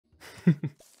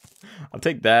I'll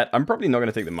take that. I'm probably not going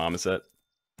to take the marmoset.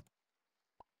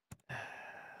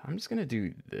 I'm just going to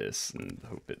do this and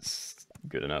hope it's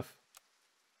good enough.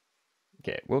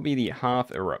 Okay, will be the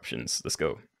half eruptions. Let's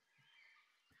go.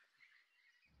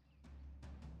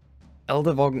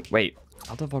 Eldervogon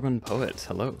Poet,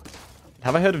 hello.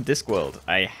 Have I heard of Discworld?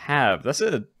 I have. That's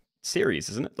a series,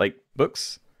 isn't it? Like,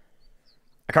 books?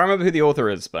 I can't remember who the author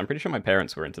is, but I'm pretty sure my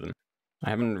parents were into them. I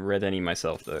haven't read any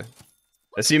myself, though.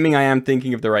 Assuming I am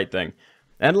thinking of the right thing.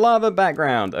 And lava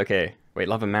background! Okay. Wait,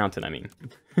 lava mountain, I mean.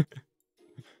 There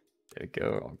we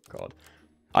go. Oh, God.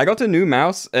 I got a new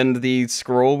mouse, and the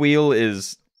scroll wheel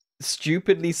is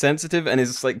stupidly sensitive and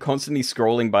is, like, constantly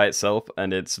scrolling by itself,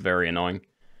 and it's very annoying.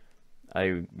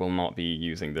 I will not be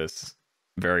using this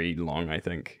very long, I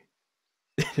think.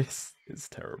 It's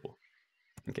terrible.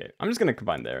 Okay, I'm just gonna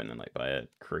combine there and then like buy a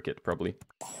cricket probably.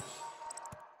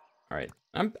 Alright,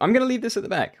 I'm gonna leave this at the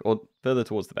back, or further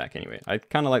towards the back anyway. I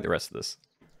kinda like the rest of this.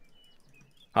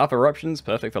 Half eruptions,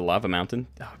 perfect for lava mountain.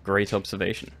 Oh, great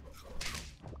observation.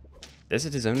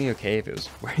 Desert is only okay if it was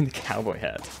wearing the cowboy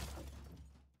hat.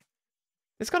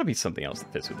 There's gotta be something else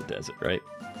that fits with the desert, right?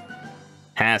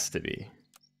 Has to be.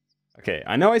 Okay,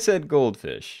 I know I said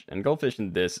goldfish, and goldfish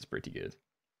in this is pretty good.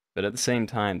 But at the same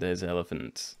time, there's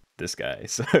elephant, this guy,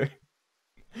 so...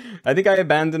 I think I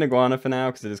abandon iguana for now,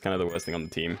 because it is kind of the worst thing on the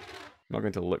team. I'm not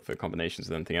going to look for combinations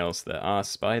with anything else. There are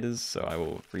spiders, so I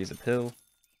will freeze a pill.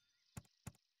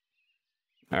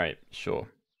 Alright, sure.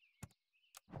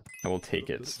 I will take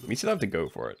it. We still have to go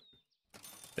for it.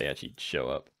 They actually show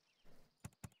up.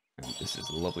 And this is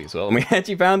lovely as well. And we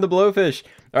actually found the blowfish!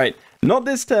 Alright, not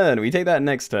this turn. We take that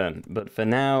next turn. But for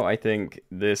now, I think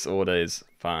this order is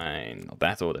fine. Or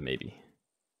that order, maybe.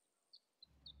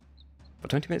 For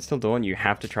 20 minutes till dawn, you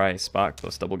have to try Spark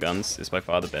plus double guns. It's by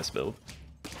far the best build.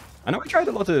 I know I tried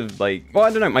a lot of, like... Well,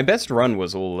 I don't know. My best run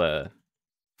was all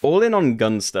in on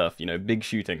gun stuff. You know, big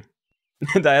shooting.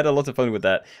 And I had a lot of fun with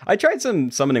that. I tried some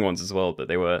summoning ones as well, but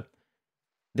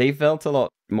they felt a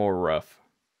lot more rough.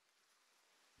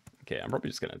 Okay, I'm probably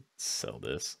just gonna sell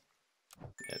this.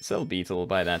 Yeah, sell Beetle,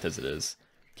 buy that as it is.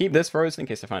 Keep this frozen in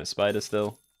case I find a spider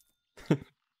still.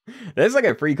 There's like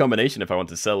a free combination if I want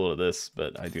to sell all of this,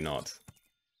 but I do not.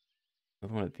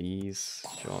 Another one of these.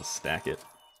 Sure, I'll stack it.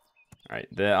 Alright,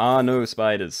 there are no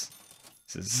spiders.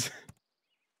 This is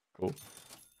cool.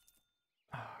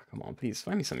 Oh, come on, please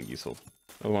find me something useful.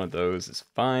 Another one of those is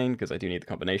fine, because I do need the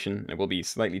combination. It will be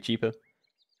slightly cheaper.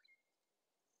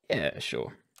 Yeah,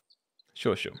 sure.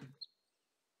 Sure.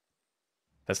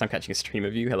 First time catching a stream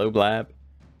of you. Hello, Blab.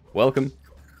 Welcome.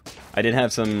 I did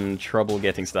have some trouble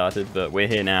getting started, but we're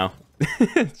here now.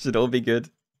 Should all be good.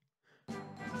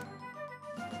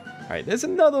 Alright, there's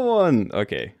another one!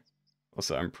 Okay.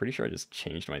 Also, I'm pretty sure I just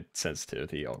changed my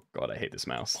sensitivity. Oh god, I hate this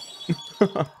mouse.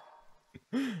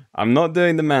 I'm not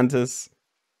doing the mantis.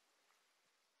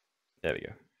 There we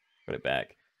go. Put it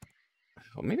back.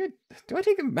 Oh, maybe do I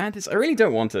take a mantis? I really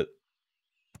don't want it.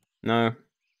 No. I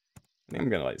think I'm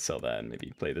gonna like sell that and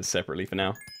maybe play this separately for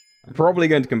now. I'm probably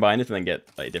going to combine it and then get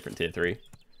like, a different tier 3.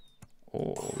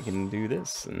 Or we can do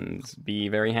this and be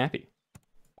very happy.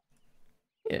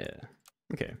 Yeah.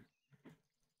 Okay.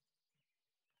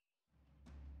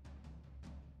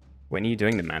 When are you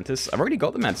doing the mantis? I've already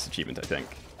got the mantis achievement, I think.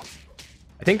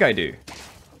 I think I do.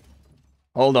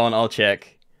 Hold on, I'll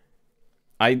check.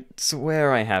 I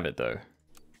swear I have it, though.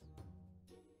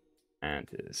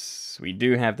 Mantis. We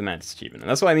do have the mantis achievement. And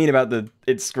that's what I mean about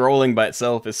it scrolling by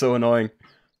itself is so annoying.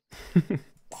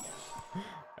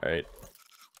 Alright.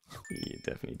 We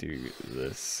definitely do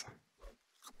this.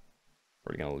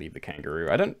 We're gonna leave the kangaroo.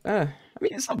 I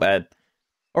mean, it's not bad.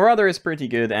 Or rather, it's pretty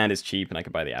good and it's cheap, and I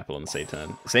could buy the apple on the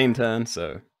same turn,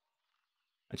 so...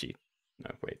 Actually,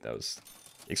 no, wait, that was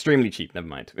extremely cheap, never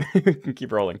mind.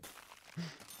 Keep rolling.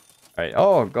 Alright,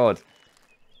 oh god.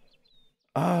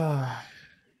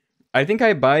 I think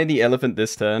I buy the elephant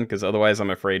this turn, because otherwise I'm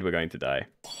afraid we're going to die.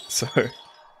 So,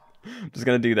 I'm just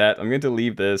going to do that. I'm going to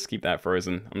leave this, keep that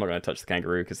frozen. I'm not going to touch the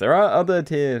kangaroo, because there are other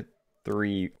tier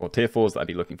 3, or tier 4s that I'd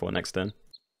be looking for next turn.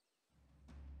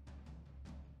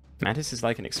 Mantis is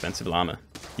like an expensive llama.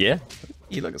 Yeah?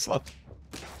 You look a slut.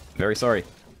 Very sorry.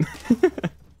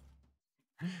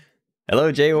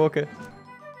 Hello, Jaywalker.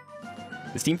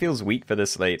 This team feels weak for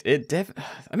this late.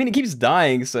 I mean, it keeps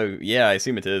dying, so yeah, I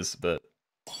assume it is, but...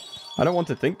 I don't want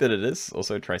to think that it is.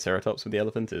 Also, Triceratops with the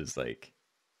elephant is, like,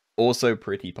 also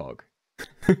pretty pog.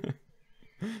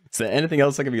 Is there anything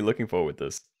else I could be looking for with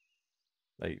this?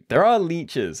 Like, there are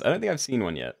leeches. I don't think I've seen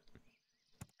one yet.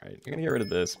 Alright, I'm gonna get rid of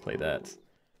this, play that.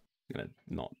 I'm gonna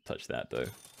not touch that, though.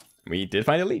 We did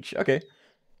find a leech. Okay.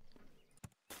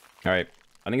 Alright.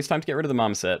 I think it's time to get rid of the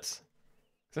marmosets.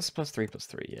 This is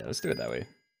 +3/+3. Yeah, let's do it that way.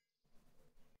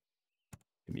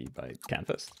 Maybe by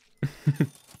canvas.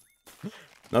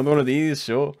 Another one of these,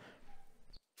 sure.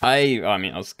 I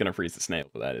mean, I was gonna freeze the snail,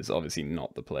 but that is obviously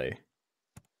not the play.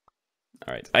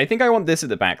 Alright, I think I want this at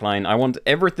the back line. I want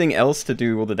everything else to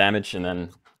do all the damage, and then...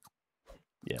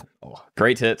 Yeah, oh,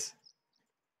 great hit.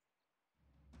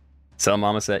 Sell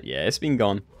Marmoset, yeah, it's been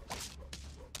gone.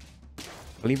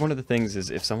 I believe one of the things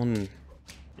is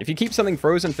if you keep something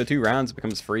frozen for 2 rounds, it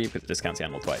becomes free because it discounts the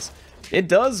animal twice. It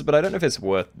does, but I don't know if it's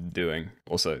worth doing.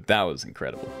 Also, that was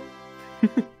incredible.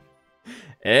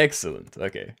 Excellent,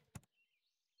 okay.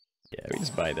 Yeah, we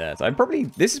just buy that.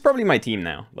 This is probably my team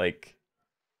now, like...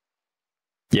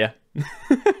 Yeah.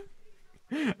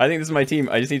 I think this is my team.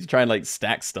 I just need to try and, like,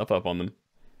 stack stuff up on them.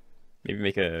 Maybe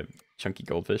make a chunky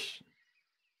goldfish.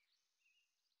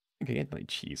 I could get, like,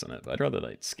 cheese on it, but I'd rather,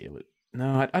 like, scale it.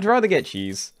 No, I'd rather get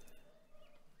cheese.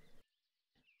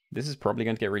 This is probably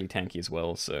going to get really tanky as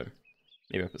well, so...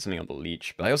 Maybe I'll put something on the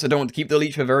leech. But I also don't want to keep the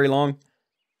leech for very long.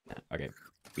 Okay,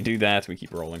 we do that, we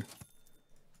keep rolling.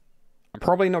 I'm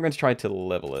probably not going to try to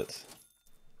level it.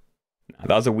 No,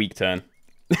 that was a weak turn.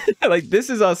 Like, this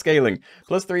is our scaling.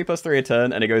 +3/+3 a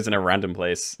turn, and it goes in a random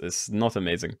place. It's not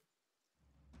amazing.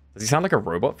 Does he sound like a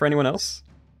robot for anyone else?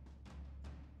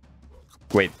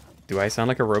 Wait, do I sound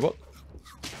like a robot?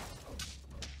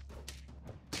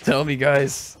 Tell me,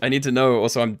 guys. I need to know.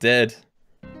 Also, I'm dead.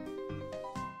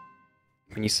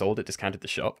 When you sold it, discounted the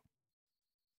shop.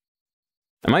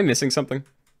 Am I missing something?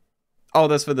 Oh,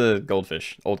 that's for the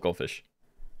goldfish. Old goldfish.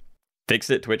 Fix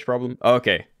it, Twitch problem? Oh,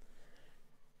 okay.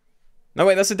 No,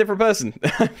 wait, that's a different person.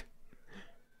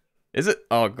 Is it?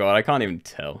 Oh, God, I can't even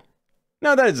tell.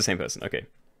 No, that is the same person. Okay.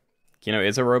 Keenoe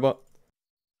is a robot?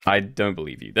 I don't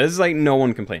believe you. There's, like, no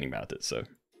one complaining about it, so...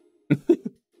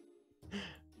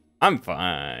 I'm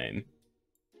fine.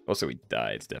 Also, we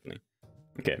died, definitely.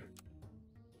 Okay.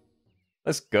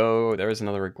 Let's go. There is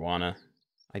another iguana.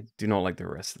 I do not like the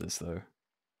rest of this, though.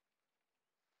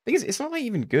 Thing is, it's not, like,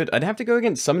 even good. I'd have to go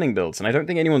against summoning builds, and I don't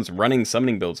think anyone's running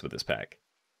summoning builds with this pack.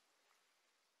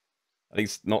 At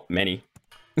least, not many.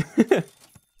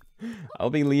 I'll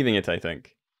be leaving it, I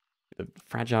think. The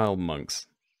fragile monks.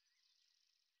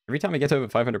 Every time I get over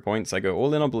 500 points, I go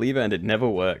all in on Believer, and it never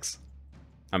works.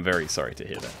 I'm very sorry to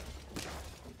hear that.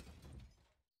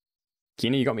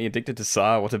 Keenoe, you got me addicted to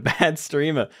SAR. What a bad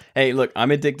streamer. Hey, look,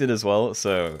 I'm addicted as well,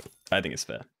 so I think it's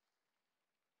fair.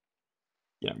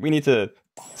 Yeah, we need to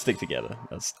stick together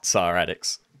as SAR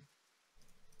addicts.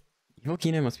 Your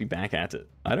Keenoe must be back at it.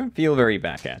 I don't feel very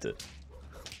back at it.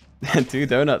 2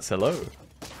 donuts, hello.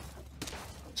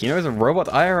 Keenoe is a robot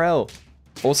IRL.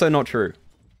 Also not true.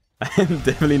 I am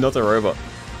definitely not a robot.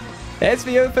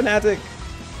 SVO fanatic.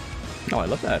 Oh, I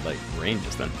love that, like, range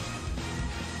just then.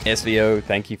 SVO,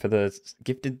 thank you for the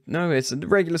gifted... No, it's a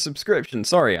regular subscription.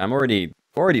 Sorry, I'm already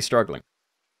struggling.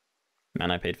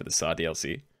 Man, I paid for the SAR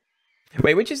DLC.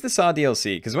 Wait, which is the SAR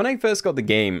DLC? Because when I first got the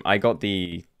game, I got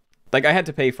the... Like, I had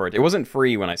to pay for it. It wasn't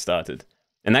free when I started.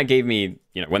 And that gave me...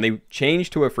 You know, when they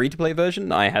changed to a free-to-play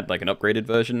version, I had, like, an upgraded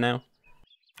version now.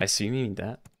 I assume you mean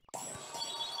that?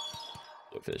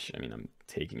 Fish. I mean, I'm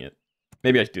taking it.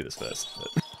 Maybe I should do this first.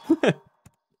 But...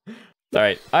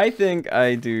 Alright, I think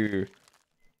I do...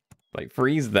 Like,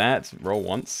 freeze that, roll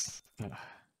once. I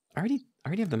already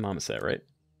have the Marmoset, right?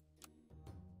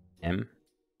 M's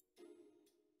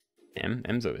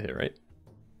over here, right?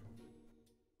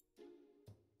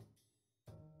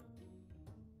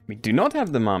 We do not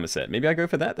have the Marmoset. Maybe I go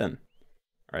for that then.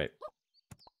 Alright.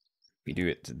 We do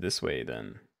it this way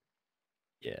then.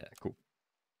 Yeah, cool.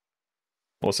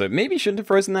 Also, maybe shouldn't have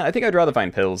frozen that. I think I'd rather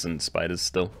find pills and spiders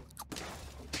still.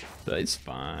 But it's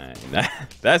fine.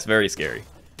 That's very scary.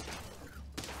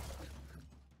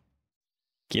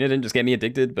 Keenoe didn't just get me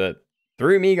addicted, but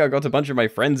through me, I got a bunch of my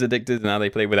friends addicted, and now they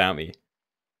play without me.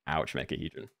 Ouch,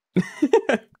 Mechahedron.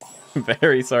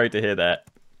 Very sorry to hear that.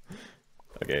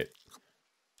 Okay.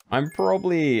 I'm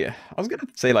probably... I was gonna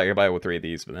say, like, I buy all 3 of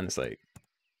these, but then it's like...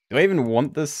 Do I even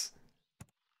want this?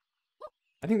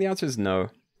 I think the answer is no.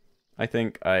 I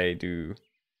think I do...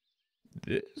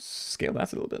 this. Scale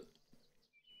that a little bit.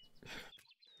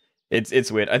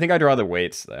 It's weird. I think I'd rather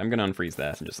wait. I'm gonna unfreeze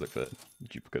that and just look for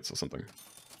duplicates or something.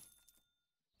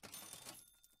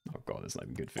 Oh god, that's not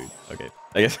even good food. Okay,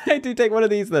 I guess I do take one of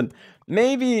these then.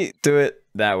 Maybe do it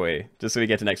that way, just so we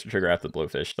get an extra trigger after the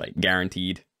blowfish, like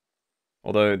guaranteed.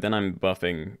 Although then I'm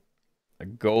buffing a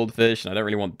goldfish, and I don't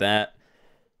really want that.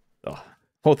 Oh,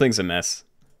 whole thing's a mess.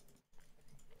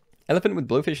 Elephant with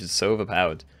blowfish is so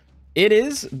overpowered. It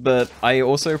is, but I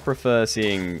also prefer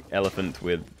seeing elephant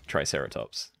with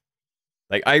Triceratops.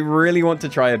 Like, I really want to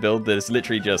try a build that is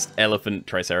literally just elephant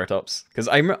Triceratops. Because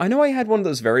I know I had one that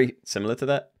was very similar to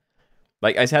that.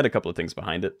 Like, I had a couple of things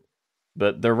behind it.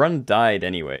 But the run died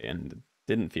anyway, and it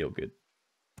didn't feel good.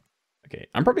 Okay,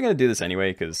 I'm probably going to do this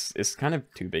anyway, because it's kind of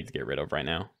too big to get rid of right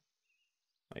now.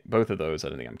 Like, both of those I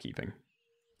don't think I'm keeping.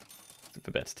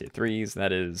 For better tier 3s,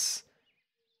 that is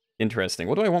interesting.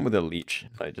 What do I want with a leech?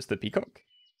 Like, just a peacock?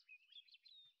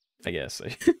 I guess.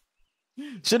 I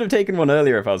should have taken one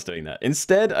earlier if I was doing that.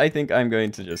 Instead, I think I'm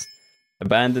going to just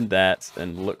abandon that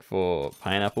and look for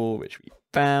pineapple, which we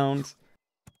found.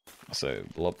 Also,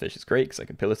 blobfish is great because I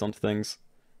can pill it onto things.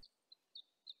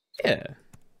 Yeah, I'm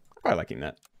quite liking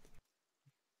that.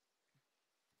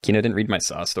 Keenoe didn't read my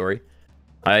Saw story.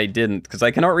 I didn't, because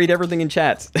I cannot read everything in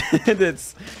chat.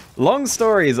 It's long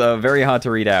stories are very hard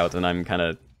to read out, and I'm kind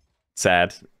of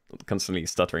sad, constantly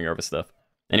stuttering over stuff.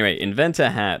 Anyway, invent a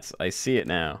hat. I see it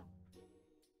now.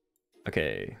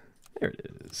 Okay, there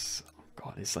it is. Oh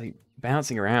god, it's like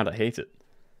bouncing around. I hate it.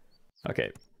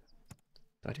 Okay,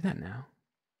 do I do that now?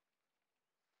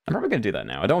 I'm probably gonna do that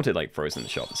now. I don't want it like frozen in the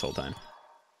shop this whole time.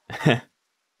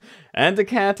 And a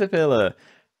caterpillar.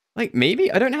 Like,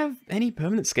 maybe? I don't have any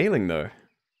permanent scaling, though.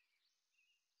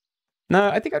 No,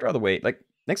 I think I'd rather wait. Like,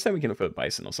 next time we can look for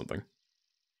bison or something. I'm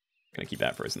gonna keep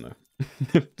that frozen,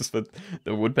 though. Just for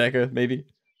the woodpecker, maybe?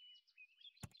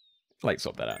 Like,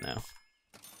 swap that out now.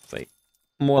 It's like,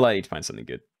 more likely to find something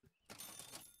good.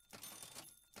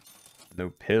 No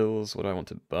pills. What do I want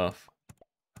to buff?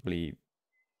 Probably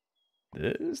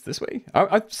this way?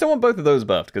 I still want both of those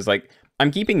buffed, because, like,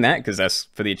 I'm keeping that because that's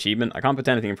for the achievement. I can't put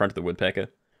anything in front of the woodpecker.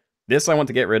 This I want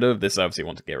to get rid of. This I obviously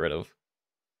want to get rid of.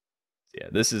 Yeah,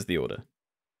 this is the order.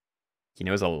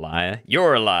 Keenoe's a liar.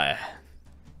 You're a liar.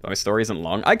 My story isn't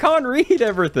long. I can't read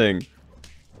everything.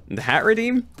 The hat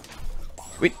redeem?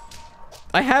 Wait.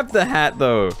 I have the hat,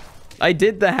 though. I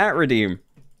did the hat redeem.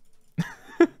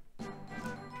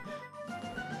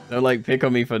 Don't, like, pick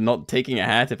on me for not taking a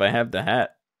hat if I have the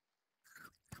hat.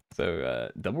 So,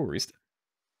 double rooster.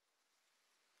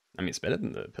 I mean, it's better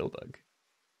than the pill bug.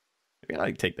 Maybe I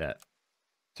like take that.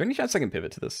 Is there any chance I can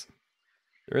pivot to this?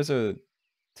 There is a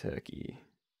turkey.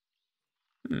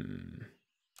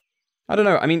 I don't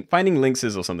know. I mean, finding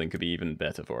lynxes or something could be even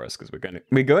better for us because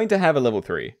we're going to have a level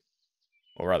 3,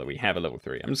 or rather, we have a level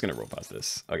 3. I'm just gonna roll past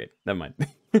this. Okay, never mind.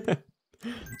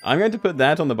 I'm going to put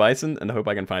that on the bison and hope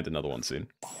I can find another one soon.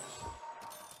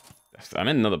 I'm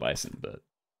in another bison, but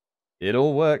it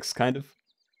all works kind of.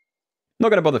 Not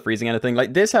gonna bother freezing anything.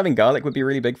 Like this, having garlic would be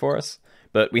really big for us,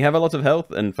 but we have a lot of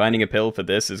health, and finding a pill for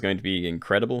this is going to be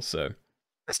incredible. So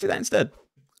let's do that instead.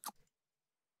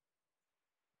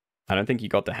 I don't think you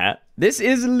got the hat. This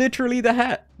is literally the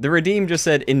hat. The redeem just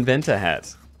said invent a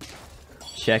hat.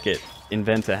 Check it.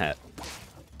 Invent a hat.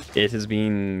 It has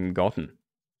been gotten.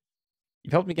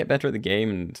 You've helped me get better at the game,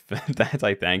 and for that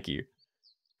I thank you.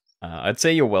 I'd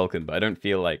say you're welcome, but I don't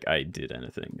feel like I did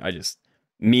anything. I just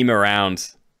meme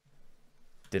around.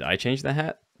 Did I change the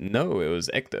hat? No, it was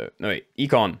Ecto. No, wait,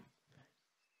 Econ.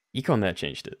 Econ that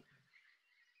changed it.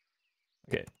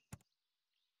 Okay.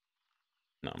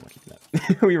 No, I'm not keeping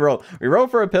that. we roll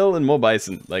for a pill and more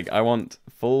bison. Like, I want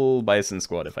full bison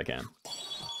squad if I can.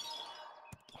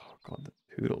 Oh god, the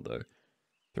poodle though.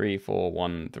 3, 4,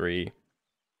 1, 3.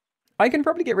 I can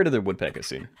probably get rid of the woodpecker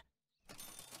soon.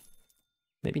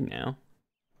 Maybe now.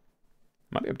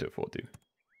 Might be able to afford to.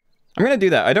 I'm gonna do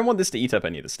that. I don't want this to eat up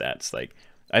any of the stats. Like,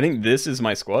 I think this is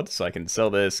my squad, so I can sell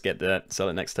this, get that, sell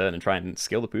it next turn, and try and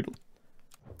scale the poodle.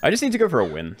 I just need to go for a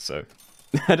win, so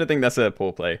I don't think that's a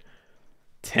poor play.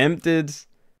 Tempted.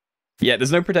 Yeah,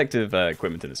 there's no protective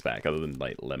equipment in this pack other than,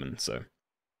 like, lemon, so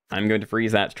I'm going to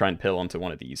freeze that to try and pill onto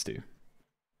one of these two.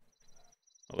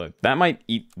 Although, that might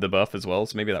eat the buff as well,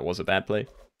 so maybe that was a bad play.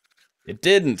 It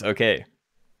didn't! Okay.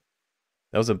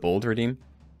 That was a bold redeem?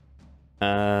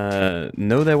 No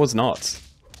there was not.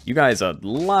 You guys are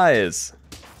liars!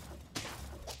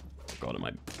 God,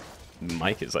 my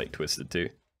mic is, like, twisted too.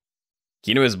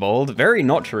 Keenoe is bald? Very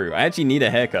not true. I actually need a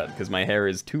haircut, because my hair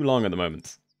is too long at the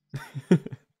moment.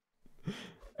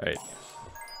 Alright.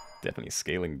 Definitely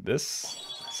scaling this.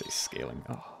 I say scaling.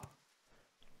 Oh.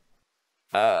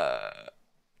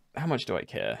 How much do I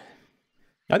care?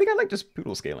 I think I like just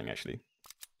poodle scaling, actually.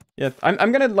 Yeah,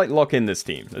 I'm gonna, like, lock in this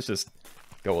team. Let's just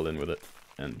go all in with it.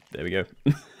 And there we go.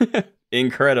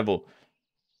 Incredible.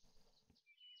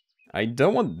 I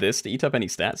don't want this to eat up any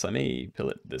stats. I may pill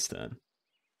it this turn.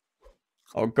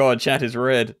 Oh god, chat is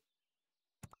red.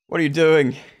 What are you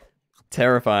doing?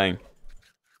 Terrifying.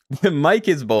 The mic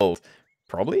is bold.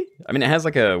 Probably? I mean, it has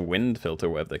like a wind filter,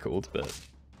 whatever they're called, but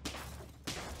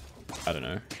I don't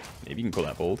know. Maybe you can call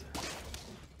that bold.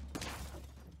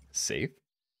 Safe.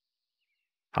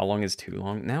 How long is too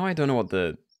long? Now I don't know what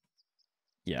the...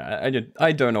 Yeah,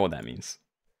 I don't know what that means.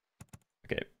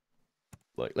 Okay.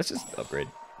 Look, let's just upgrade.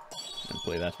 And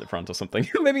play that to the front or something.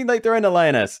 Maybe like throw in a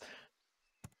lioness.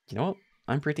 You know what?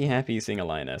 I'm pretty happy seeing a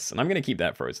lioness. And I'm going to keep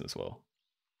that frozen as well.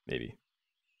 Maybe.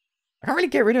 I can't really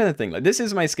get rid of anything. Like, this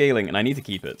is my scaling, and I need to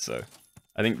keep it, so...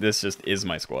 I think this just is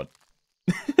my squad.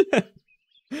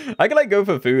 I could, like, go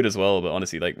for food as well, but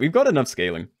honestly, like, we've got enough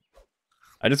scaling.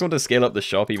 I just want to scale up the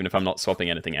shop, even if I'm not swapping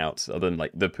anything out, other than,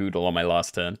 like, the poodle on my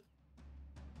last turn.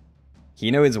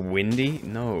 Keenoe is windy?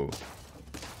 No.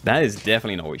 That is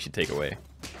definitely not what we should take away.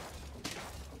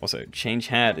 Also, change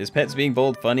hat. Is pets being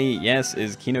bold funny? Yes.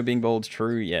 Is Keenoe being bold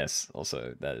true? Yes.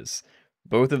 Also, that is...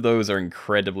 Both of those are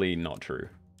incredibly not true.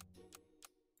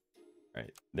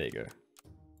 Right, there you go.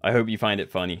 I hope you find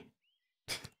it funny.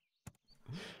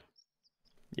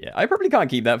 Yeah, I probably can't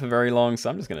keep that for very long, so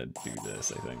I'm just gonna do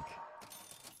this, I think.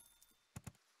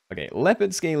 Okay,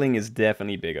 leopard scaling is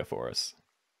definitely bigger for us.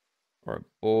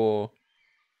 Or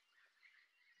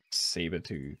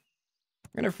saber-tooth.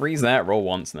 I'm gonna freeze that, roll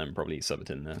once, and then probably sub it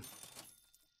in there.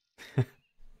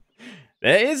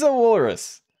 There is a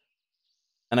walrus!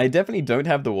 And I definitely don't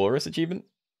have the walrus achievement.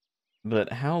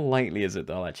 But how likely is it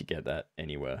that I'll actually get that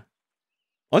anywhere?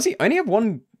 Honestly, I only have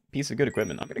one piece of good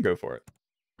equipment. I'm gonna go for it.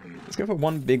 Let's go for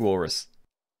one big walrus.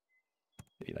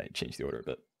 Maybe like change the order a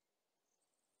bit.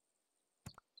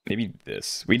 Maybe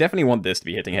this. We definitely want this to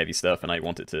be hitting heavy stuff, and I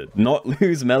want it to not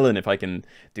lose melon if I can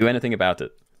do anything about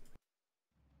it.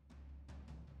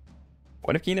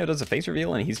 What if Keenoe does a face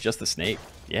reveal and he's just a snake?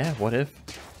 Yeah, what if?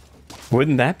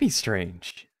 Wouldn't that be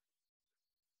strange?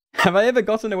 Have I ever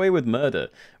gotten away with murder?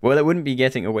 Well, I wouldn't be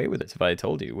getting away with it if I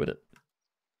told you, would it?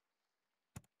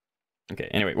 Okay,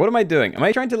 anyway, what am I doing? Am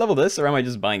I trying to level this, or am I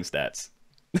just buying stats?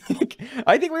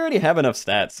 I think we already have enough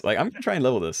stats. Like, I'm gonna try and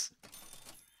level this.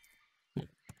 I'm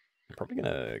probably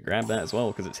gonna grab that as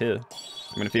well, because it's here.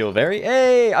 I'm gonna feel very...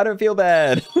 Hey, I don't feel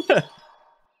bad!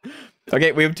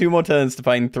 Okay, we have 2 more turns to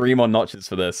find 3 more notches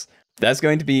for this. That's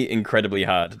going to be incredibly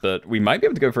hard, but we might be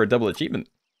able to go for a double achievement.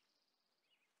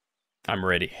 I'm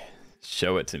ready.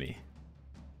 Show it to me.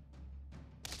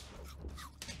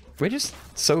 We're just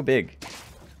so big.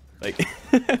 Like,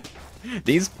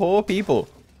 these poor people.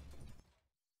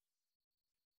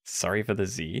 Sorry for the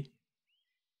Z.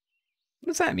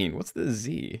 What does that mean? What's the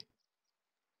Z?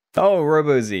 Oh,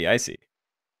 Robo Z, I see.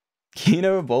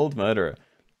 Keenoe, bold murderer.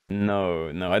 No,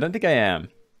 I don't think I am.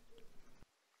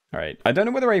 Alright, I don't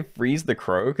know whether I freeze the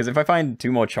crow, because if I find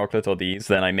 2 more chocolate or these,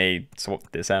 then I may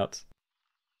swap this out.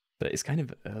 But it's kind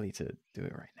of early to do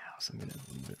it right now, so I'm going to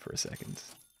leave it for a second.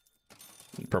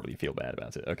 I'd probably feel bad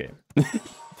about it. Okay.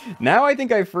 Now I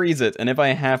think I freeze it, and if I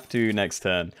have to next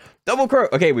turn... Double crow!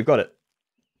 Okay, we've got it.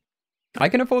 I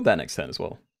can afford that next turn as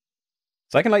well.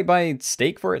 So I can like buy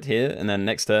steak for it here, and then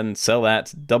next turn sell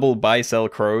that, double buy sell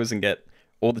crows, and get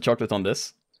all the chocolate on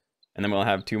this. And then we'll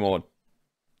have 2 more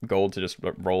gold to just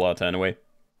roll our turn away.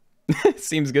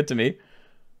 Seems good to me.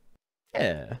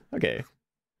 Yeah, okay.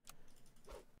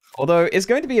 Although, it's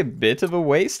going to be a bit of a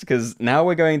waste, because now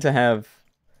we're going to have...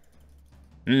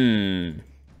 Yeah,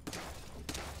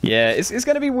 it's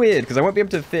going to be weird, because I won't be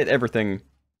able to fit everything.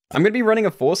 I'm going to be running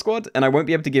a 4 squad, and I won't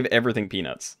be able to give everything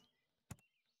peanuts.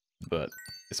 But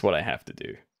it's what I have to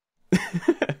do.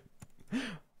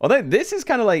 Although, this is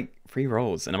kind of like free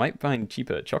rolls, and I might find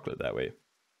cheaper chocolate that way.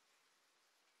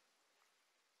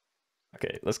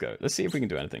 Okay, let's go. Let's see if we can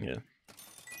do anything here.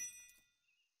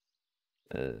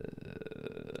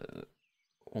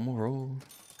 One more roll.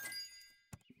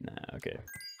 Nah, okay.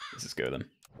 Let's just go then.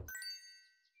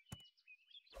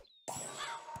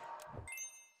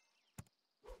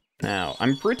 Now,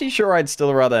 I'm pretty sure I'd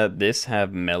still rather this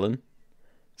have melon.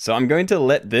 So I'm going to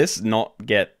let this not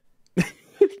get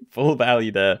full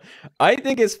value there. I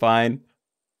think it's fine.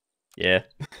 Yeah.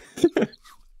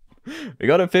 We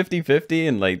got a 50-50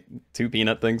 and like 2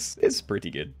 peanut things. It's pretty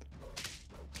good.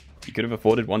 You could have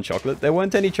afforded 1 chocolate. There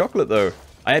weren't any chocolate though.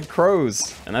 I had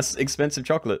crows, and that's expensive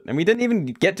chocolate. And we didn't even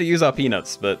get to use our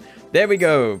peanuts, but there we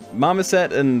go.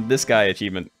 Marmoset and this guy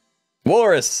achievement.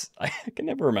 Walrus! I can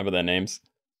never remember their names.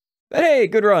 But hey,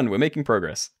 good run. We're making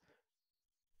progress.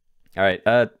 Alright,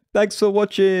 thanks for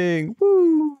watching.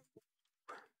 Woo!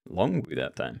 Long woo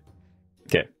that time.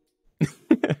 Okay.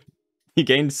 You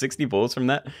gained 60 balls from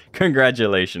that?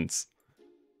 Congratulations.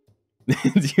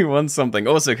 You won something.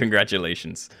 Also,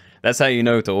 congratulations. That's how you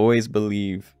know to always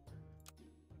believe.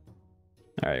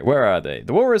 Alright, where are they?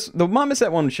 The walrus, the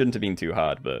marmoset one shouldn't have been too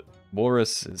hard, but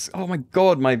walrus is... Oh my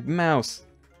god, my mouse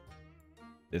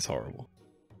is horrible.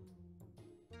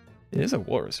 It is a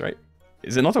walrus, right?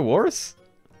 Is it not a walrus?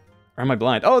 Or am I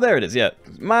blind? Oh, there it is, yeah.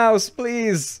 Mouse,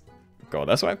 please! God,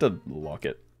 that's why I have to lock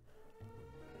it.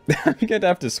 I'm going to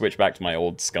have to switch back to my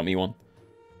old scummy one.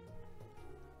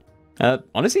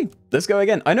 Honestly, let's go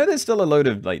again. I know there's still a load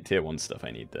of, like, tier 1 stuff I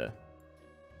need there.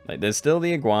 Like, there's still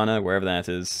the iguana, wherever that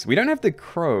is. We don't have the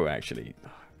crow, actually.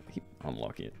 Oh, I keep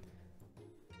unlocking it.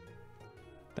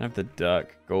 Don't have the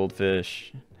duck,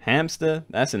 goldfish, hamster.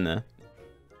 That's in there.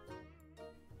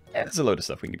 Yeah, there's a load of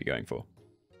stuff we can be going for.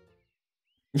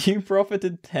 You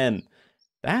profited 10.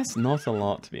 That's not a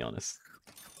lot, to be honest.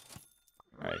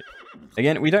 Alright.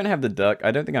 Again, we don't have the duck.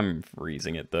 I don't think I'm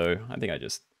freezing it, though. I think I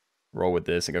just roll with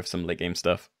this and go for some late game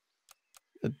stuff.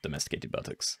 The domesticated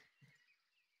buttocks.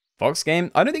 Fox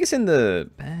game? I don't think it's in the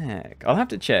bag. I'll have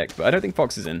to check, but I don't think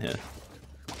Fox is in here.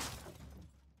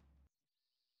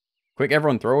 Quick,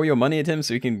 everyone, throw all your money at him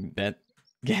so you can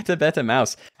get a better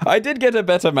mouse. I did get a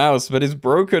better mouse, but it's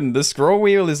broken. The scroll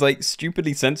wheel is, like,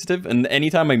 stupidly sensitive, and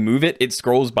anytime I move it, it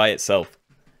scrolls by itself.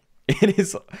 It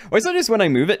is... Well, it's not just when I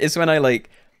move it, it's when I, like,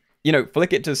 you know,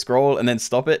 flick it to scroll and then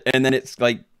stop it, and then it's,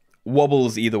 like,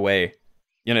 wobbles either way.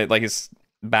 You know, like it's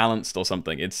balanced or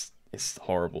something. It's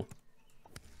horrible.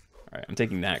 Alright, I'm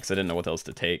taking that because I didn't know what else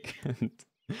to take.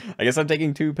 I guess I'm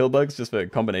taking 2 pill bugs just for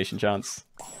combination chance.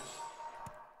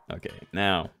 Okay,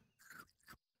 now...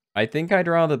 I think I'd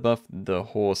rather buff the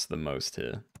horse the most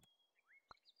here.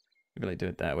 Maybe I do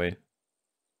it that way.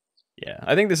 Yeah,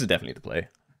 I think this is definitely the play.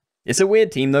 It's a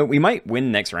weird team though. We might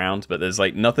win next round, but there's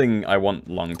like nothing I want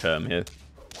long term here.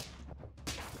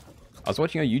 I was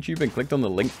watching on YouTube and clicked on the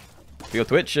link for your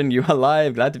Twitch and you are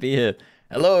live. Glad to be here.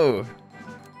 Hello.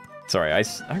 Sorry,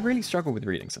 I really struggle with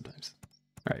reading sometimes.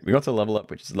 Alright, we got to level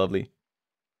up, which is lovely.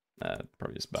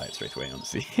 Probably just buy it straight away,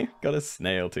 honestly. Got a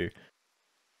snail too.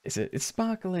 It's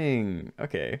sparkling.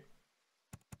 Okay.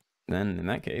 Then in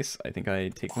that case, I think I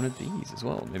take one of these as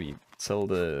well. Maybe sell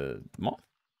the moth.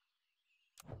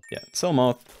 Yeah, sell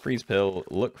moth, freeze pill,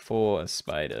 look for a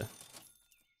spider.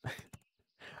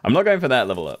 I'm not going for that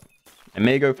level up. I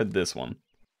may go for this one.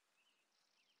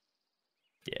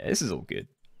 Yeah, this is all good.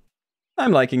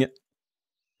 I'm liking it.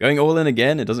 Going all in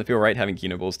again, it doesn't feel right having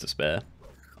Keenoe balls to spare.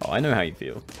 Oh, I know how you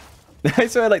feel. I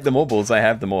swear, like, the more balls I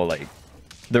have, the more, like,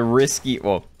 the risky...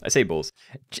 Well, I say balls.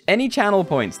 Any channel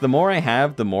points, the more I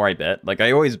have, the more I bet. Like,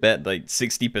 I always bet, like,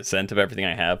 60% of everything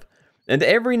I have. And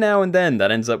every now and then,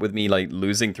 that ends up with me, like,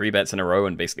 losing 3 bets in a row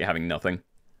and basically having nothing.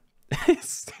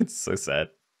 It's so sad.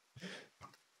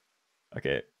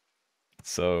 Okay.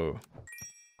 So,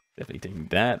 definitely taking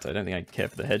that. I don't think I care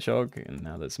for the hedgehog. And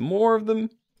now there's more of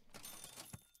them.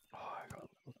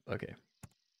 Oh, okay.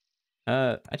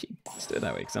 Actually, let's do it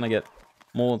that way, because then I get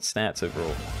more stats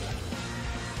overall.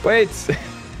 Wait!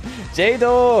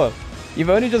 J-Door! You've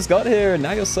only just got here, and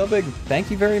now you're subbing.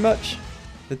 Thank you very much.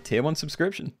 The tier 1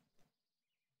 subscription.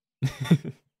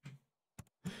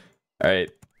 Alright,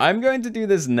 I'm going to do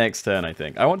this next turn, I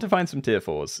think. I want to find some tier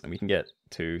 4s, and we can get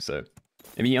 2, so...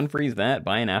 Maybe unfreeze that,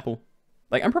 buy an apple.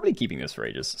 Like, I'm probably keeping this for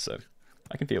ages, so...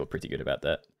 I can feel pretty good about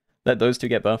that. Let those 2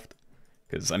 get buffed.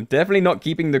 Because I'm definitely not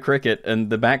keeping the cricket, and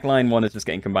the backline one is just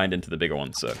getting combined into the bigger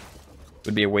one, so... It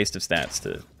would be a waste of stats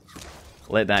to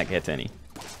let that get any.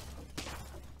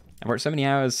 I've worked so many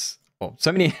hours... Oh,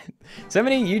 so many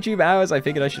YouTube hours, I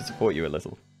figured I should support you a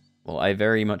little. Well, I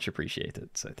very much appreciate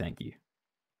it, so thank you.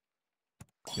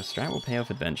 Your strat will pay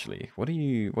off eventually. What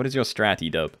is your strat,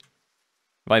 E-dub?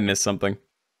 Have I missed something?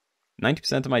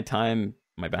 90% of my time,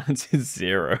 my balance is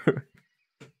 0.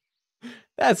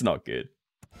 That's not good.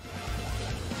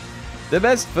 The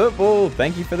best football!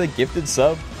 Thank you for the gifted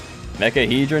sub.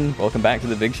 Mechahedron, welcome back to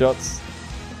the big shots.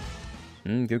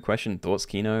 Good question. Thoughts,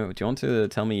 Keenoe? Do you want to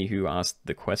tell me who asked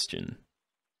the question?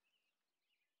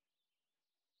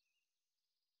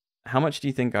 How much do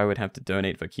you think I would have to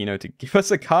donate for Keenoe to give us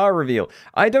a car reveal?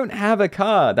 I don't have a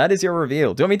car. That is your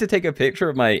reveal. Do you want me to take a picture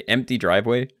of my empty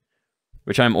driveway?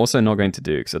 Which I'm also not going to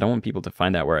do because I don't want people to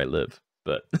find out where I live.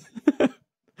 But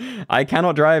I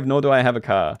cannot drive, nor do I have a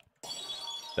car.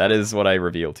 That is what I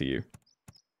reveal to you.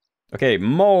 Okay,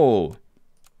 mole.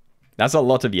 That's a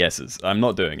lot of yeses. I'm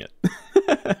not doing it.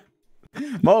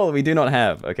 Mole, we do not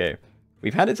have. Okay.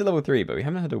 We've had it to level 3, but we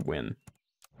haven't had a win.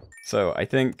 So I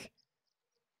think...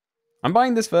 I'm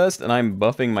buying this first, and I'm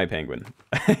buffing my penguin.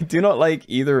 I do not like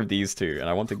either of these two, and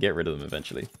I want to get rid of them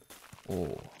eventually.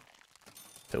 Oh.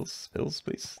 Pills,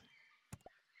 please.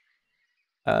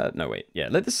 No, wait. Yeah,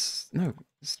 let this... No,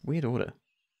 it's weird order.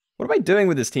 What am I doing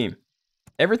with this team?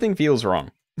 Everything feels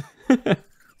wrong.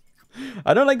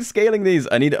 I don't like scaling these.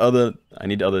 I need other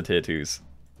tier 2s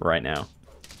right now.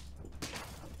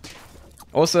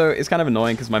 Also, it's kind of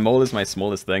annoying because my mole is my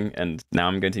smallest thing, and now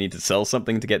I'm going to need to sell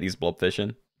something to get these blobfish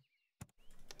in.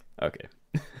 Okay.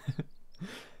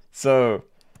 So,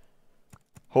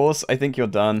 Horse, I think you're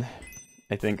done.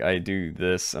 I think I do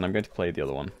this, and I'm going to play the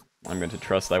other one. I'm going to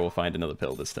trust I will find another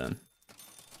pill this turn.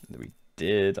 We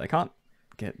did. I can't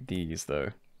get these, though.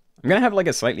 I'm going to have, like,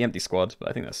 a slightly empty squad, but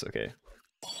I think that's okay.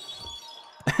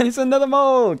 It's another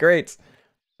mole! Great!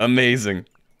 Amazing.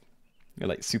 You're,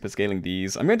 like, super scaling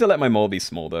these. I'm going to let my mole be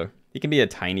small, though. He can be a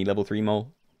tiny level 3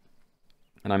 mole.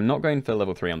 And I'm not going for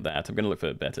level 3 on that. I'm going to look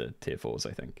for better tier 4s,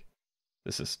 I think.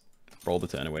 Let's just roll the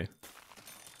turn away.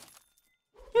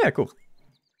 Yeah, cool.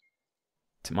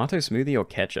 Tomato smoothie or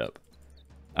ketchup?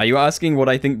 Are you asking what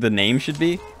I think the name should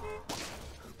be?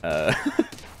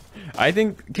 I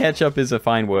think ketchup is a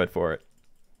fine word for it.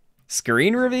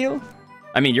 Screen reveal?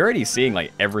 I mean, you're already seeing,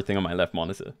 like, everything on my left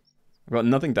monitor. I've got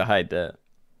nothing to hide there.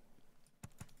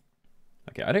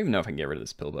 Okay, I don't even know if I can get rid of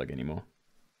this pill bug anymore.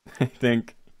 I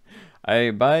think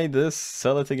I buy this,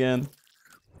 sell it again.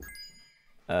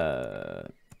 Where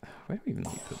do we even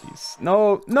put these?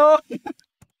 No, no!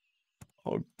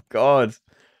 Oh, God.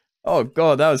 Oh,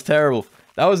 God, that was terrible.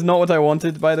 That was not what I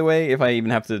wanted, by the way, if I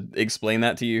even have to explain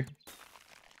that to you.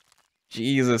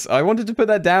 Jesus, I wanted to put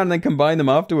that down and then combine them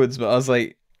afterwards, but I was,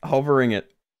 like, hovering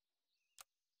it.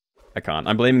 I can't.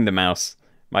 I'm blaming the mouse.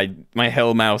 My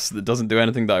hell mouse that doesn't do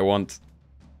anything that I want.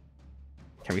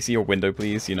 Can we see your window,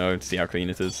 please? You know, to see how clean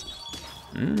it is.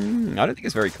 I don't think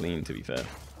it's very clean, to be fair.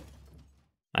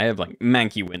 I have, like,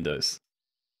 manky windows.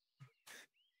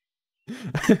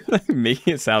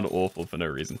 Making it sound awful for no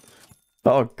reason.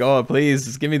 Oh, God, please,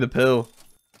 just give me the pill.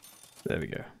 There we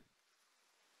go.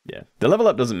 Yeah, the level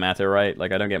up doesn't matter, right?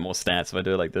 Like, I don't get more stats if I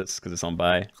do it like this, because it's on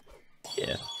buy.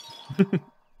 Yeah.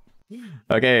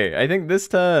 Okay, I think this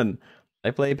turn,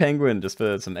 I play Penguin just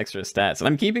for some extra stats. And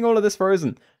I'm keeping all of this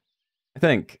frozen. I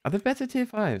think. Are there better tier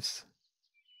 5s?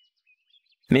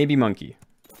 Maybe Monkey.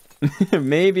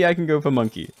 Maybe I can go for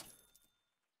Monkey.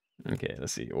 Okay,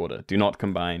 let's see. Order. Do not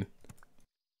combine.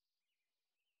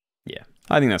 Yeah,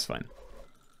 I think that's fine.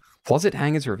 Closet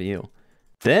hangers reveal.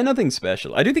 They're nothing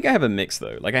special. I do think I have a mix,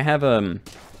 though. Like, I have a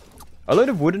load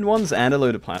of wooden ones and a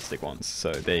load of plastic ones.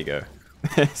 So, there you go.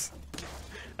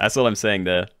 That's all I'm saying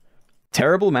there.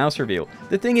 Terrible mouse reveal.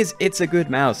 The thing is, it's a good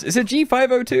mouse. It's a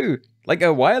G502. Like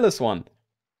a wireless one.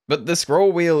 But the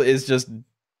scroll wheel is just...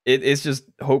 It's just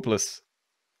hopeless.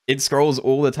 It scrolls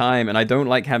all the time, and I don't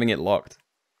like having it locked.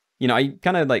 You know, I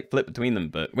kind of, like, flip between them,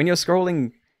 but when you're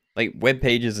scrolling, like, web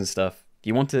pages and stuff,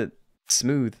 you want it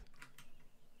smooth.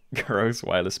 Gross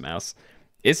wireless mouse.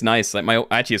 It's nice. Like, my...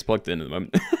 Actually, it's plugged in at the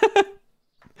moment.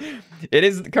 It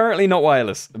is currently not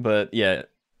wireless, but yeah,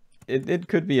 it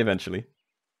could be eventually.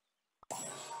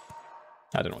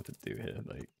 I don't know what to do here.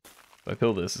 Like, if I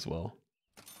pill this as well.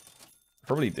 I'll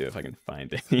probably do if I can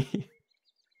find any.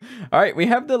 Alright, we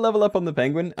have the level up on the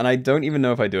penguin, and I don't even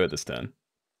know if I do it this turn.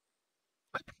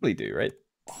 I probably do, right?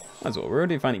 Might as well. We're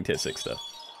already finding tier 6 stuff.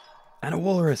 And a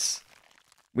walrus!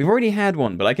 We've already had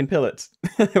one, but I can pill it.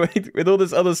 With all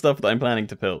this other stuff that I'm planning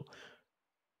to pill.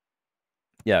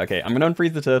 Yeah, okay, I'm going to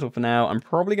unfreeze the turtle for now. I'm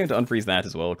probably going to unfreeze that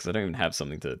as well, because I don't even have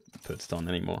something to put it on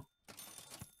anymore.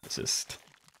 It's just...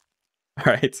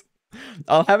 Alright.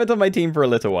 I'll have it on my team for a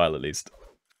little while, at least.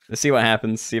 Let's see what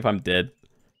happens, see if I'm dead.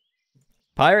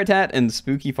 Pirate Hat and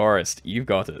Spooky Forest. You've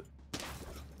got it.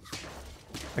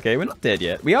 Okay, we're not dead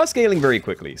yet. We are scaling very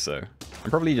quickly, so... I'm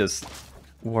probably just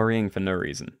worrying for no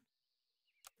reason.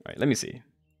 Alright, let me see.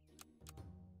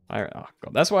 Pirate... Oh,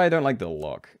 God. That's why I don't like the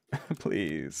lock.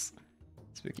 Please.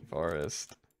 Spooky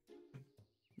Forest.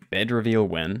 Bed reveal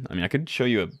when? I mean, I could show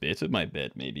you a bit of my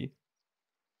bed, maybe.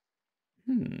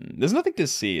 There's nothing to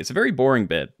see. It's a very boring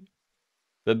bed.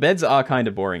 The beds are kind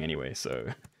of boring anyway, so...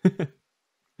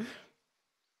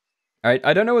 Alright,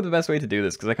 I don't know what the best way to do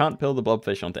this, because I can't pill the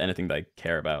blobfish onto anything that I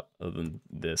care about, other than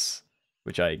this.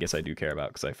 Which I guess I do care about,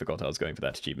 because I forgot I was going for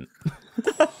that achievement.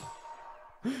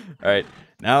 Alright,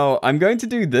 now I'm going to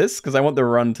do this, because I want the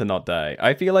run to not die.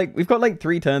 I feel like we've got like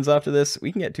 3 turns after this.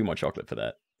 We can get 2 more chocolate for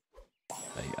that.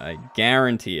 I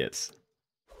guarantee it.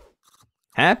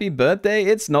 Happy birthday!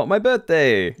 It's not my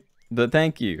birthday! But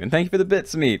thank you, and thank you for the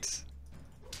bits, meat.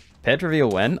 Pet reveal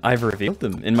when? I've revealed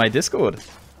them in my Discord.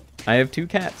 I have 2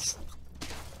 cats.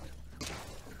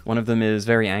 One of them is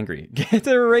very angry. Get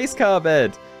a race car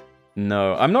bed!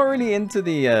 No, I'm not really into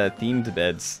the themed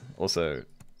beds. Also,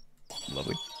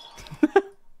 lovely.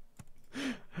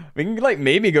 We can like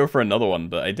maybe go for another one,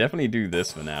 but I definitely do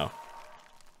this for now.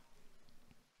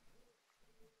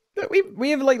 But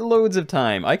we have like loads of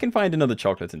time. I can find another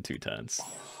chocolate in 2 turns.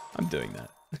 I'm doing that.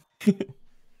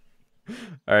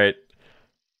 Alright.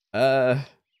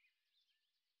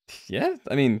 Yeah,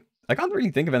 I mean, I can't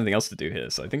really think of anything else to do here,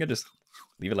 so I think I just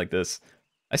leave it like this.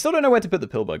 I still don't know where to put the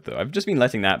pillbug though. I've just been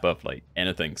letting that buff like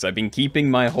anything. So I've been keeping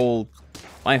my whole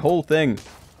thing.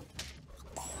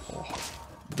 Oh,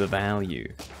 the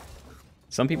value.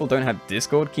 Some people don't have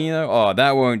Discord, Keenoe. Oh,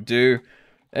 that won't do.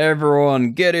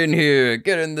 Everyone, get in here.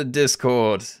 Get in the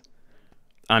Discord.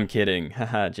 I'm kidding.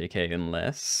 Haha, JK,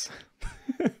 unless.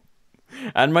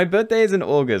 And my birthday is in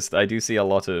August. I do see a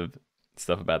lot of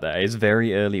stuff about that. It's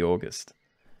very early August.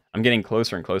 I'm getting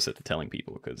closer and closer to telling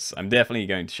people because I'm definitely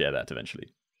going to share that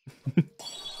eventually.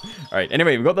 Alright,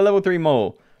 anyway, we've got the level 3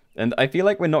 mole. And I feel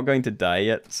like we're not going to die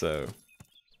yet, so...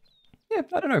 yeah,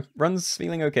 I don't know. Run's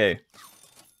feeling okay.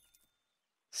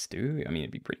 Stew? I mean,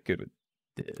 it'd be pretty good with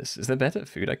this. Is there better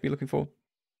food I could be looking for?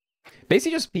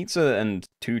 Basically just pizza and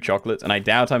 2 chocolates, and I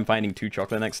doubt I'm finding 2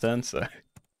 chocolate next turn, so...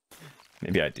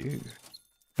 maybe I do.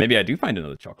 Maybe I do find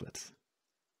another chocolate.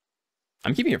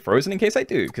 I'm keeping it frozen in case I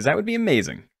do, because that would be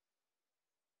amazing.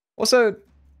 Also,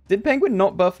 did Penguin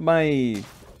not buff my...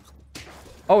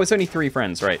 oh, it's only 3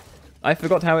 friends, right. I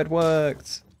forgot how it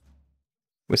worked.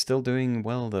 We're still doing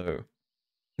well, though.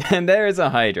 And there is a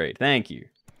hydrate, thank you.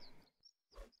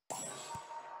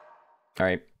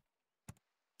 Alright.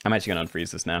 I'm actually gonna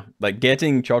unfreeze this now. Like,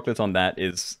 getting chocolate on that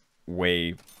is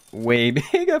way, way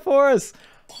bigger for us.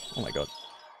 Oh my god.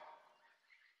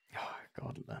 Oh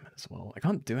god, lemon as well. I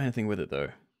can't do anything with it, though.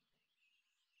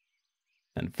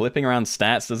 And flipping around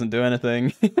stats doesn't do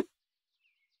anything.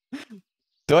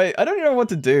 I don't even know what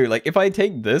to do. Like, if I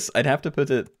take this, I'd have to put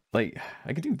it... like,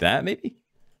 I could do that, maybe?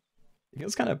 It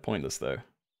feels kind of pointless, though.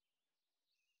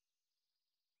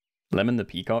 Lemon the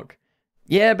peacock?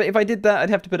 Yeah, but if I did that, I'd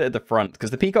have to put it at the front,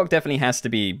 because the peacock definitely has to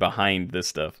be behind this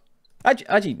stuff.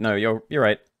 Actually, no, you're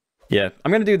right. Yeah,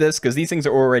 I'm going to do this, because these things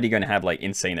are already going to have, like,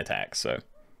 insane attacks, so...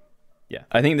 yeah,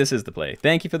 I think this is the play.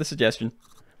 Thank you for the suggestion.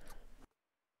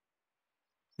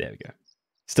 There we go.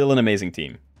 Still an amazing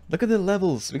team. Look at the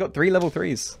levels. We got 3 level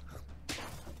 3s.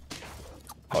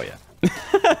 Oh,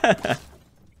 yeah.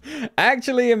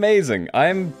 Actually amazing.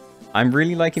 I'm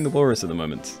really liking the Walrus at the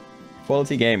moment.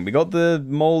 Quality game. We got the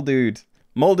Mole Dude.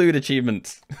 Mole Dude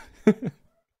achievement.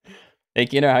 Hey,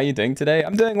 Keenoe, how you doing today?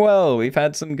 I'm doing well. We've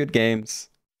had some good games.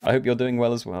 I hope you're doing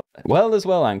well as well. Well as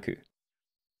well, Anku.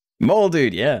 Mole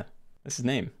Dude, yeah. That's his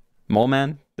name. Mole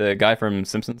Man, the guy from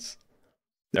Simpsons.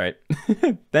 Alright.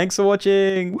 Thanks for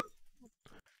watching.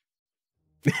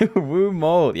 Woo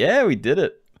Mole. Yeah, we did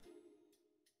it.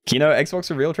 Keenoe, Xbox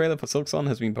reveal trailer for Silksong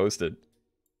has been posted.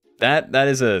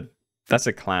 That's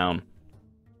a clown.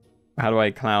 How do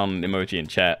I clown emoji in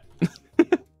chat?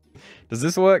 Does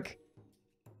this work?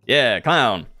 Yeah,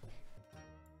 clown.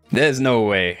 There's no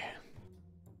way.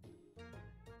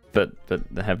 But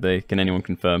have they? Can anyone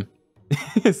confirm?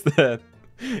 Is there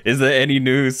any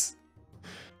news?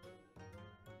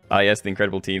 Ah, yes, the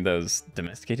incredible team, those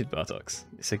domesticated buttocks.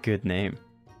 It's a good name.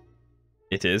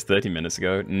 It is 30 minutes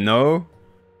ago. No.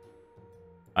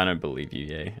 I don't believe you,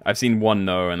 yay. I've seen one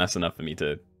no, and that's enough for me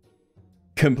to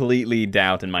completely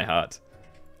doubt in my heart.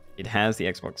 It has the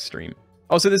Xbox stream.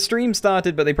 Oh, so the stream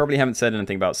started, but they probably haven't said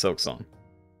anything about Silksong.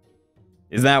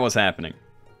 Is that what's happening?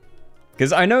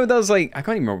 Because I know there was like, I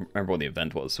can't even remember what the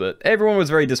event was, but everyone was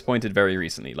very disappointed very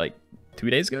recently. Like 2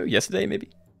 days ago? Yesterday, maybe?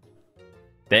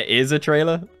 There is a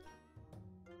trailer?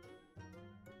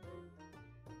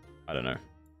 I don't know.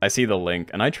 I see the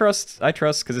link, and I trust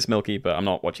because it's Milky, but I'm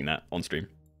not watching that on stream.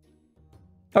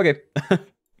 Okay.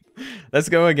 Let's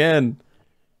go again.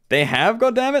 They have,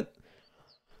 goddammit?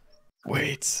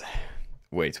 Wait.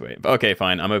 Okay,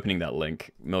 fine. I'm opening that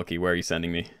link. Milky, where are you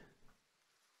sending me?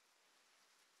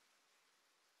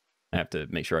 I have to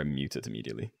make sure I mute it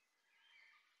immediately.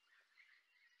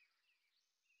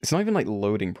 It's not even, like,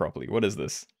 loading properly. What is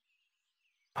this?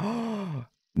 Oh,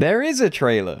 there is a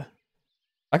trailer.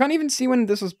 I can't even see when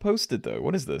this was posted, though.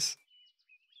 What is this?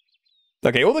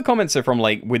 Okay, all the comments are from,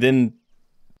 like, within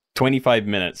 25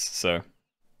 minutes, so...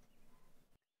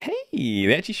 Hey,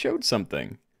 they actually showed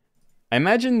something. I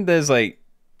imagine there's, like,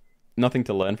 nothing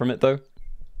to learn from it, though.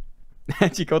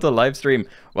 Actually caught a live stream.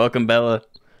 Welcome, Bella.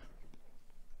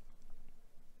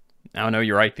 I don't know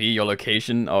your IP, your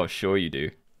location. Oh, sure you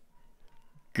do.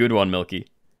 Good one, Milky.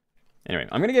 Anyway,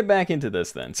 I'm gonna get back into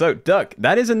this then. So, Duck.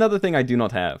 That is another thing I do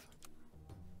not have.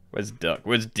 Where's Duck?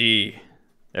 Where's D?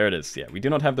 There it is. Yeah, we do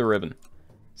not have the ribbon.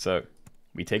 So,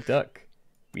 we take Duck.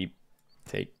 We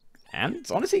take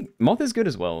ants. Honestly, Moth is good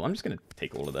as well. I'm just gonna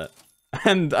take all of that.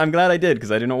 And I'm glad I did,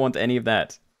 because I do not want any of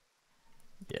that.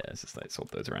 Yeah, let's just like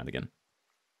swap those around again.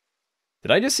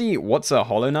 Did I just see what's a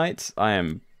Hollow Knight?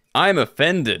 I'm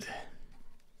offended.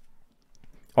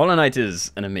 Hollow Knight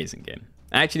is an amazing game.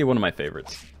 Actually, one of my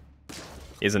favorites.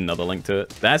 Here's another link to it.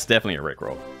 That's definitely a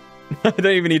Rickroll. I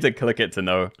don't even need to click it to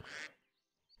know.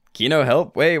 Keenoe,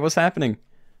 help! Wait, what's happening?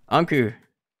 Anku,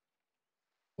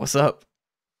 what's up?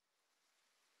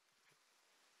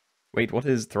 Wait, what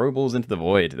is throw balls into the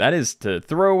void? That is to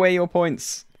throw away your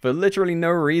points for literally no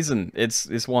reason.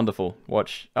 It's wonderful.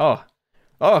 Watch. Oh,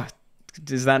 oh,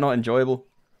 is that not enjoyable?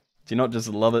 Do you not just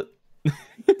love it?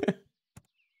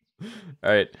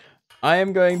 Alright, I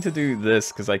am going to do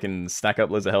this because I can stack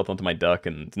up loads of health onto my duck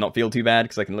and not feel too bad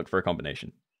because I can look for a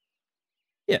combination.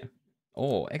 Yeah.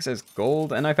 Oh, excess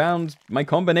gold, and I found my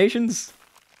combinations.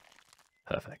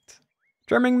 Perfect.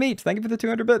 Drumming meat, thank you for the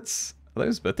 200 bits. Are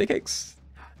those birthday cakes?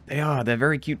 They are, they're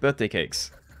very cute birthday cakes.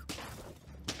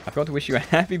 I forgot to wish you a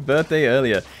happy birthday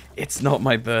earlier. It's not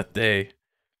my birthday,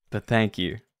 but thank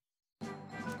you.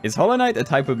 Is Hollow Knight a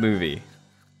type of movie?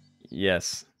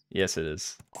 Yes. Yes, it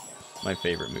is. My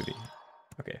favorite movie.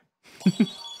 Okay.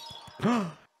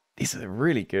 These are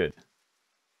really good.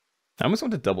 I almost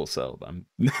want to double sell, but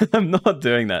I'm not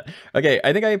doing that. Okay,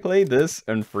 I think I play this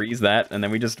and freeze that, and then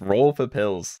we just roll for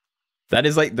pills. That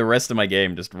is like the rest of my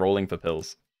game, just rolling for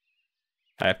pills.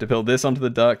 I have to pill this onto the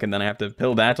duck, and then I have to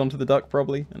pill that onto the duck,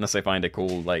 probably. Unless I find a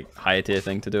cool, like, higher tier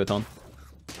thing to do it on.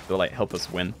 It'll, like, help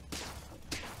us win.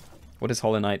 What is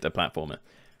Hollow Knight? A platformer?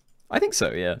 I think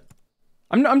so, yeah.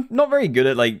 I'm not very good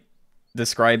at, like,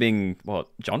 describing, what,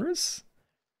 genres?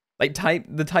 Like,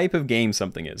 the type of game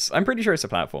something is. I'm pretty sure it's a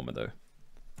platformer, though.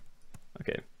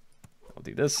 Okay. I'll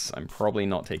do this. I'm probably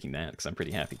not taking that, because I'm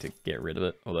pretty happy to get rid of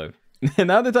it. Although,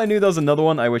 now that I knew there was another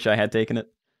one, I wish I had taken it.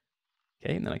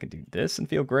 Okay, and then I can do this and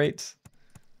feel great.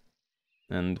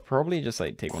 And probably just,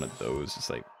 like, take one of those,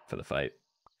 just, like, for the fight.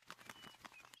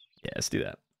 Yeah, let's do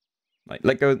that. Like,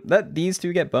 let go. Let these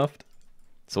two get buffed.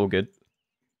 It's all good.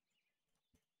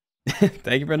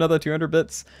 Thank you for another 200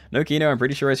 bits. No, Keenoe, I'm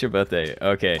pretty sure it's your birthday.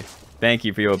 Okay. Thank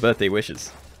you for your birthday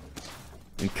wishes.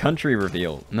 And country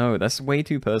reveal. No, that's way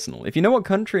too personal. If you know what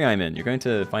country I'm in, you're going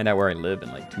to find out where I live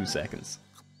in like 2 seconds.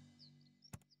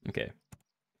 Okay.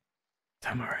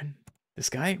 Tamarin. This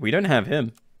guy? We don't have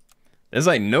him. There's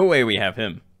like no way we have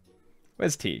him.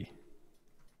 Where's T?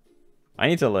 I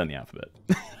need to learn the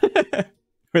alphabet.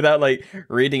 Without like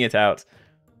reading it out.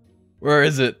 Where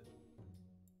is it?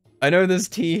 I know there's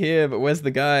T here, but where's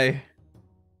the guy?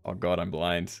 Oh god, I'm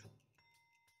blind.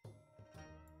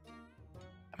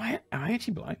 Am I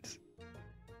actually blind?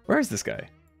 Where is this guy?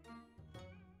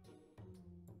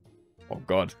 Oh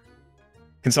god.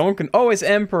 Oh, it's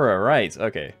Emperor, right,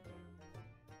 okay.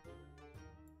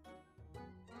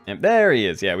 And there he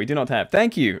is, yeah, we do not have.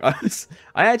 Thank you! I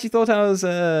actually thought I was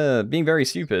being very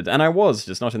stupid, and I was,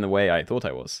 just not in the way I thought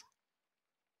I was.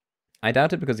 I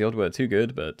doubt it because the odds were too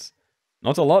good, but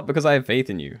not a lot because I have faith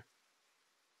in you.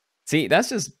 See, that's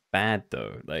just bad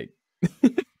though, like...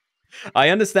 I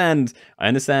understand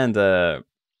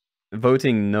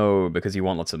voting no because you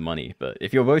want lots of money, but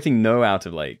if you're voting no out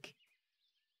of like,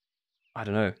 I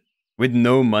don't know, with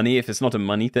no money, if it's not a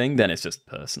money thing, then it's just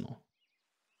personal.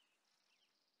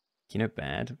 You know,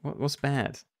 bad? What's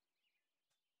bad?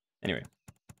 Anyway,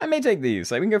 I may take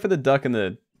these. Like, we can go for the duck and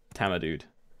the Tama dude.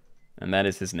 And that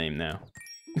is his name now.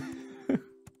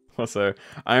 Also,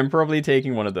 I'm probably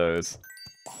taking one of those.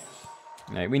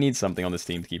 Right, we need something on this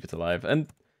team to keep it alive. And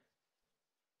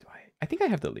I think I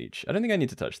have the leech. I don't think I need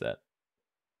to touch that.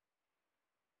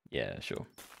 Yeah, sure.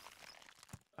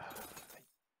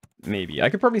 Maybe. I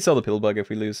could probably sell the pill bug if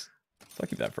we lose. So I'll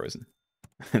keep that frozen.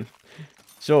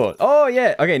 Sure. Oh,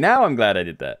 yeah. Okay, now I'm glad I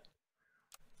did that.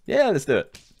 Yeah, let's do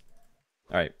it.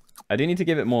 Alright. I do need to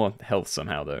give it more health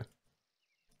somehow, though.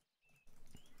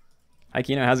 Hi,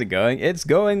 Keenoe. How's it going? It's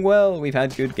going well. We've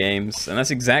had good games. And that's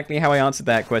exactly how I answered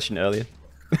that question earlier.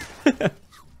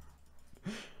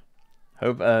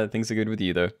 Hope things are good with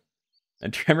you, though.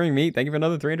 And Tremoring Meat, thank you for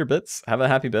another 300 bits. Have a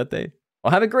happy birthday.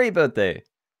 Well, have a great birthday.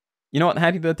 You know what?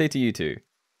 Happy birthday to you, too.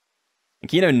 And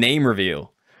Keenoe name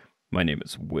reveal. My name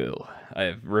is Will. I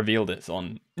have revealed it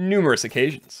on numerous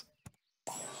occasions.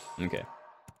 Okay.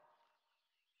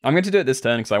 I'm going to do it this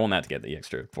turn because I want that to get the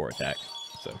extra 4 attack.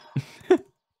 So,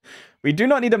 we do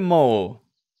not need a mole.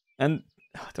 And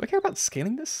do I care about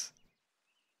scaling this?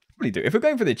 I really do. If we're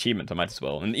going for the achievement, I might as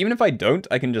well. And even if I don't,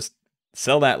 I can just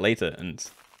sell that later and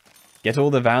get all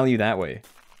the value that way.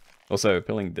 Also,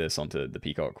 pilling this onto the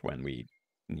peacock when we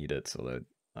need it, although,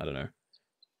 I don't know.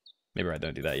 Maybe I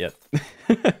don't do that yet.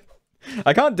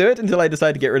 I can't do it until I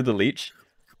decide to get rid of the leech.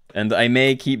 And I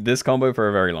may keep this combo for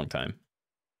a very long time.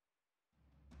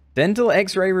 Dental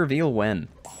X-ray reveal when?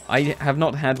 I have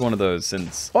not had one of those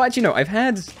since... Oh, actually, no. I've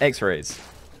had X-rays.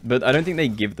 But I don't think they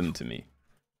give them to me.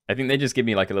 I think they just give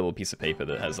me like a little piece of paper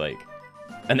that has like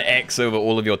an X over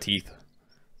all of your teeth.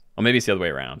 Or maybe it's the other way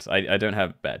around. I don't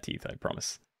have bad teeth, I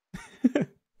promise.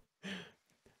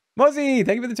 Mozzie,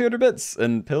 thank you for the 200 bits.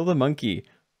 And Pill the Monkey.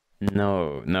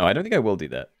 No, I don't think I will do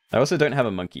that. I also don't have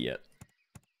a monkey yet.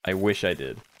 I wish I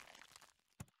did.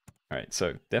 Alright,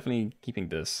 so definitely keeping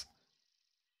this.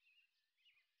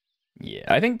 Yeah,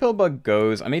 I think Pillbug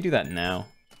goes. I may do that now.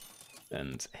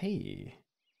 And, hey.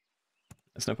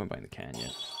 There's no point buying the can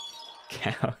yet.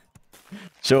 Cow.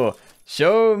 Sure.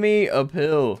 Show me a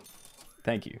pill.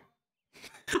 Thank you.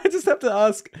 I just have to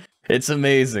ask. It's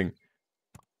amazing.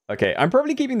 Okay, I'm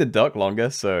probably keeping the duck longer,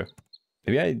 so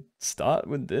maybe I start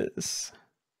with this.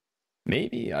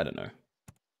 Maybe, I don't know.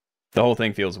 The whole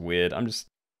thing feels weird. I'm just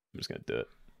gonna do it.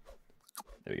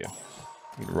 There we go.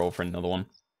 We can roll for another one.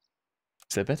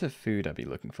 Is there better food I'd be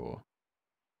looking for?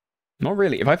 Not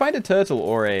really. If I find a turtle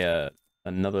or a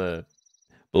another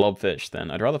blobfish,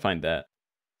 then I'd rather find that.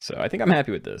 So I think I'm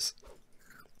happy with this.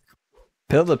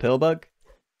 Pill the Pillbug?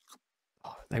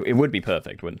 Oh, it would be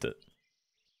perfect, wouldn't it?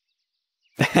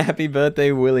 Happy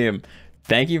birthday, William.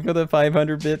 Thank you for the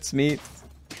 500 bits, meat.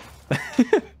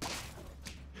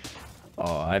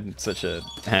 Oh, I'm such a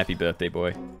happy birthday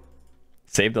boy.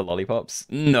 Save the lollipops?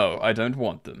 No, I don't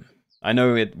want them. I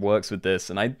know it works with this,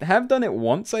 and I have done it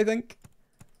once, I think.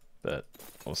 But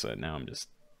also, now I'm just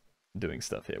doing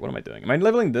stuff here. What am I doing? Am I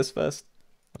leveling this first?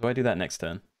 Or do I do that next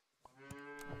turn?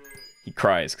 He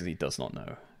cries because he does not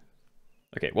know.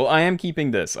 Okay, well, I am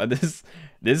keeping this.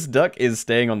 This duck is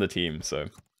staying on the team, so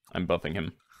I'm buffing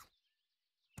him.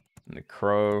 And the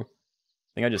crow. I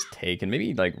think I just take and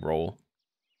maybe, like, roll.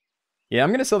 Yeah, I'm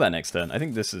going to sell that next turn. I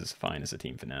think this is fine as a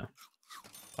team for now.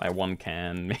 Buy one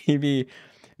can.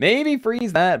 Maybe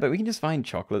freeze that, but we can just find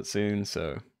chocolate soon,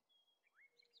 so...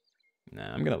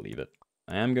 Nah, I'm going to leave it.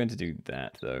 I am going to do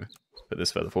that, though. Put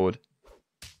this further forward.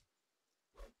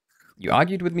 You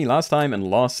argued with me last time and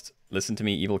lost. Listen to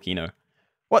me, evil Keenoe.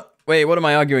 What? Wait, what am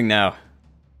I arguing now?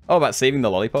 Oh, about saving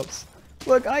the lollipops?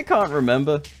 Look, I can't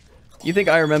remember. You think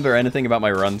I remember anything about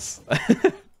my runs?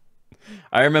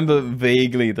 I remember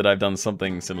vaguely that I've done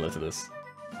something similar to this.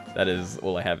 That is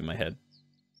all I have in my head.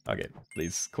 Okay,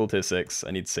 please. Cool tier 6.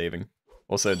 I need saving.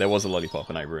 Also, there was a lollipop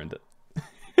and I ruined it.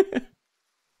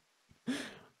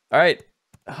 Alright.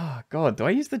 Oh, God. Do I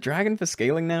use the dragon for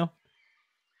scaling now?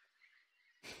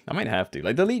 I might have to.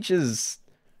 Like, the leech is...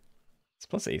 It's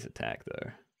plus ace attack,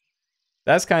 though.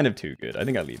 That's kind of too good. I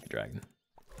think I'll leave the dragon.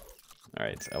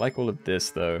 Alright, I like all of this,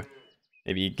 though.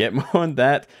 Maybe get more on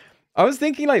that. I was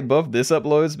thinking, like, buff this up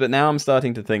loads, but now I'm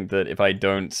starting to think that if I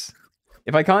don't...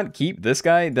 If I can't keep this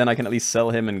guy, then I can at least sell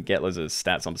him and get loads of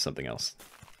stats onto something else.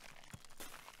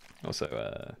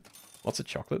 Also, lots of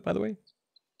chocolate, by the way.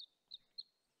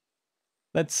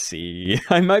 Let's see.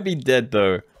 I might be dead,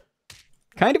 though.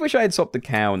 Kind of wish I had swapped the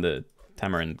cow and the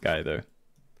Tamarin guy, though.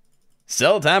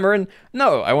 Sell Tamarin?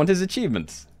 No, I want his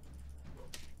achievements.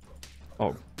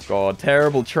 Oh, God.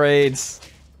 Terrible trades.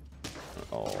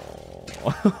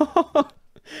 Oh.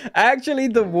 Actually,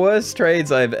 the worst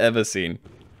trades I've ever seen.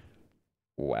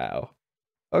 Wow.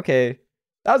 Okay.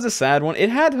 That was a sad one. It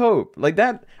had hope. Like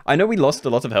that. I know we lost a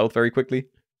lot of health very quickly,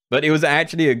 but it was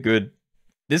actually a good...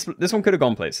 This one could have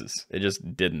gone places. It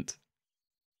just didn't.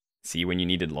 See when you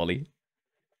needed lolly?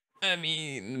 I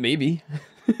mean, maybe.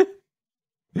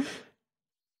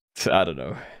 I don't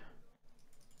know.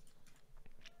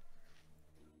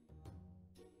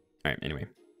 Alright, anyway.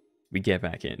 We get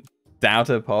back in.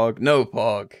 Doubter Pog? No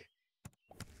Pog.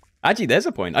 Actually, there's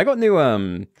a point. I got new,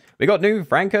 we got new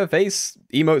Franca face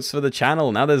emotes for the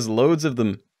channel. Now there's loads of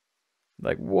them.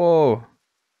 Like, whoa.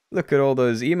 Look at all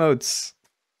those emotes.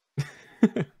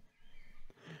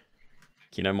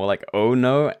 You know, more like, oh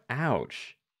no,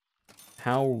 ouch.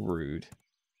 How rude.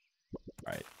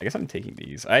 Right, I guess I'm taking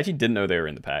these. I actually didn't know they were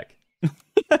in the pack.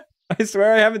 I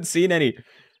swear I haven't seen any.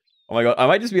 Oh my god, I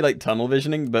might just be like tunnel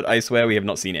visioning, but I swear we have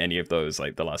not seen any of those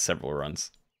like the last several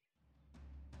runs.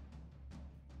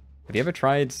 Have you ever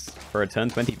tried for a turn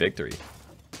 20 victory?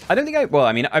 I don't think well,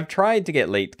 I mean, I've tried to get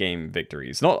late game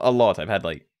victories. Not a lot. I've had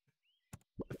like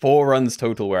 4 runs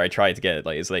total where I tried to get it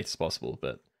like as late as possible,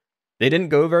 but they didn't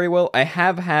go very well. I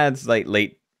have had like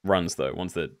late runs though,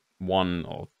 ones that won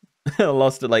or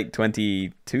lost at like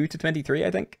 22 to 23,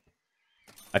 I think.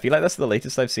 I feel like that's the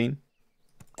latest I've seen.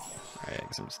 Alright, I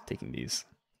guess I'm just taking these.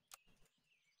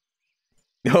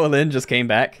 Oh, Lynn just came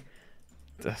back.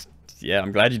 Yeah,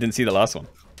 I'm glad you didn't see the last one.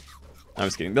 I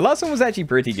was kidding. The last one was actually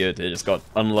pretty good. It just got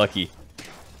unlucky.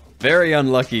 Very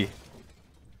unlucky.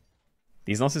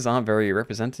 These losses aren't very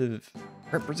representative.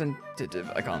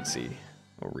 I can't see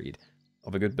or read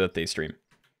of a good birthday stream.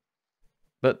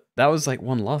 But that was like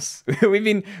one loss. we've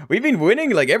been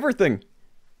winning like everything.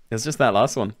 It's just that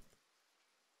last one.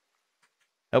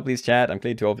 Help please chat. I'm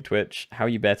cleared to over Twitch. How are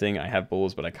you betting? I have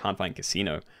balls, but I can't find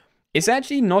casino. It's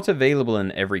actually not available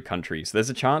in every country, so there's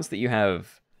a chance that you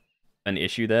have an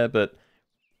issue there, but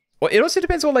well, it also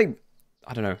depends on, like,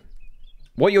 I don't know,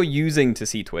 what you're using to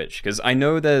see Twitch, because I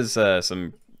know there's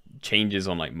some changes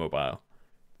on, like, mobile,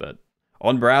 but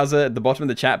on browser, at the bottom of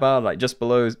the chat bar, like just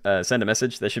below send a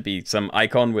message, there should be some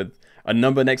icon with a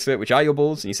number next to it, which are your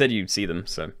balls, and you said you see them,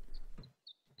 so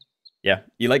yeah,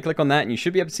 you like click on that, and you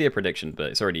should be able to see a prediction,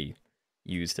 but it's already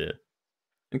used here.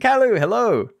 And Kalu,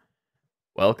 hello!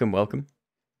 Welcome, welcome.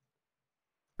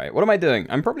 Alright, what am I doing?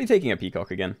 I'm probably taking a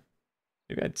peacock again.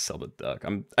 Maybe I'd sell the duck.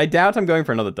 I doubt I'm going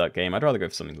for another duck game. I'd rather go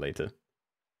for something later.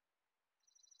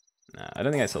 Nah, I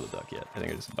don't think I sell the duck yet. I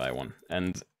think I just buy one.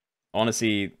 And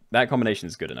honestly, that combination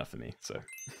is good enough for me, so.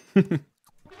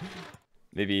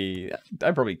 Maybe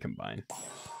I'd probably combine.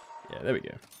 Yeah, there we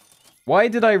go. Why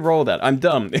did I roll that? I'm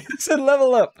dumb. It said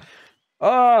level up.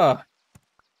 Ah.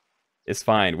 It's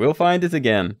fine. We'll find it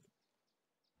again.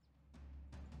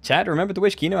 Chat, remember to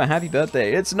wish Keenoe a happy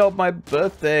birthday. It's not my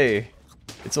birthday.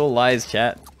 It's all lies,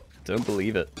 chat. Don't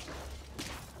believe it.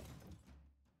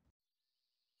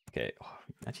 Okay. Oh,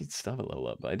 actually, still have a level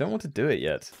up, but I don't want to do it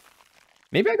yet.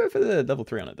 Maybe I go for the level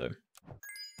 3 on it, though.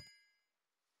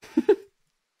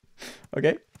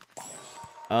 Okay.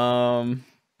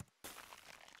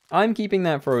 I'm keeping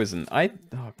that frozen. Oh,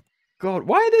 God.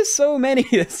 Why are there so many?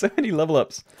 There's so many level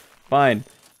ups. Fine.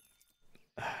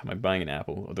 Am I buying an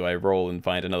apple? Or do I roll and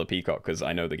find another peacock because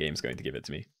I know the game's going to give it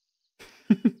to me?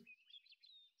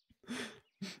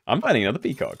 I'm finding another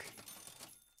peacock.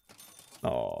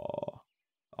 Oh,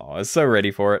 I was so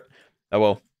ready for it. Oh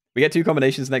well, we get 2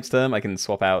 combinations next turn. I can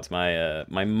swap out my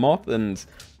my moth and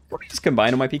probably just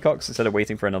combine on my peacocks instead of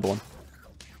waiting for another one.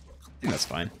 I think that's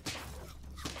fine.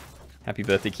 Happy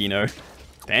birthday, Keenoe.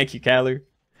 Thank you, Kalu.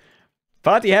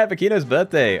 Party hat for Keenoe's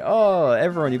birthday. Oh,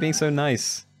 everyone, you're being so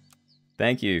nice.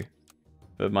 Thank you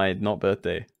for my not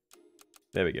birthday.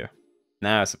 There we go.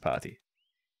 Now it's a party.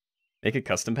 Make a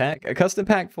custom pack? A custom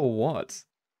pack for what?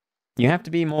 You have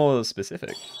to be more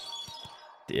specific.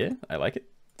 Deer? I like it.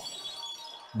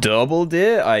 Double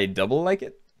deer? I double like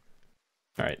it.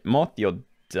 Alright, moth, you're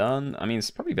done. I mean,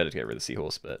 it's probably better to get rid of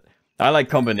seahorse, but I like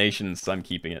combinations, so I'm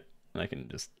keeping it. And I can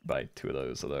just buy 2 of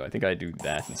those, although I think I do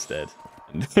that instead.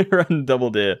 And run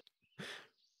double deer.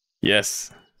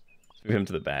 Yes. Move him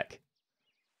to the back.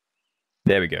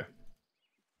 There we go.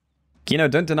 Keenoe,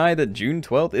 don't deny that June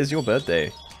 12th is your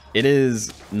birthday. It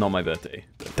is not my birthday,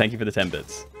 but thank you for the 10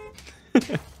 bits.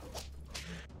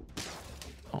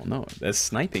 Oh no, they're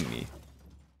sniping me.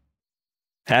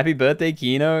 Happy birthday,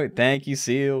 Keenoe. Thank you,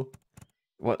 Seal.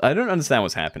 What? I don't understand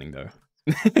what's happening, though.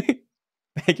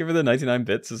 Thank you for the 99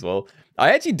 bits as well.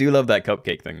 I actually do love that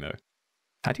cupcake thing, though.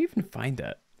 How do you even find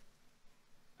that?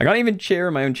 I can't even share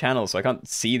on my own channel, so I can't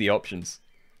see the options.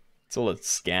 It's all a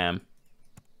scam.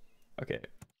 Okay.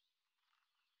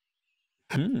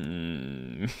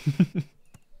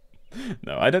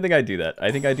 No, I don't think I do that.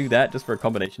 I think I do that just for a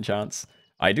combination chance.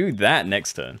 I do that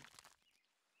next turn.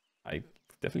 I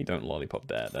definitely don't lollipop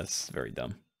that. That's very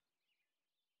dumb.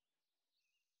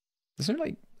 There's no,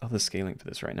 like, other scaling for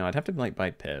this right now. I'd have to, like,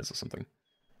 buy pairs or something.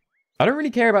 I don't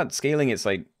really care about scaling its,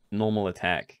 like, normal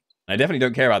attack. I definitely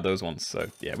don't care about those ones, so,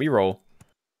 yeah, we roll.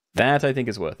 That, I think,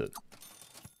 is worth it.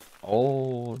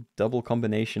 Oh, double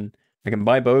combination. I can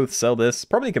buy both, sell this.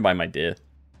 Probably combine my deer.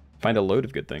 Find a load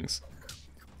of good things.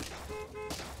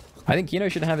 I think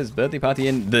Keenoe should have his birthday party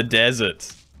in the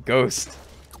desert. Ghost.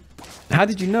 How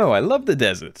did you know? I love the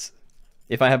desert.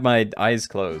 If I have my eyes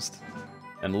closed.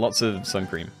 And lots of sun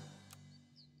cream.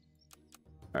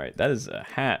 Alright, that is a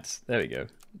hat. There we go.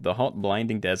 The hot,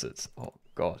 blinding deserts. Oh,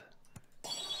 God.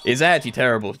 It's actually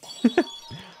terrible.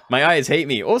 My eyes hate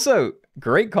me. Also,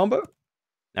 great combo.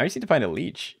 Now I just need to find a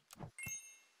leech.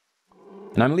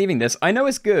 And I'm leaving this. I know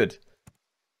it's good.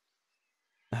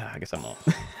 I guess I'm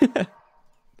not.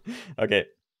 Okay.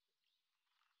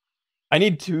 I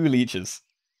need 2 leeches.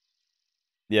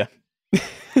 Yeah.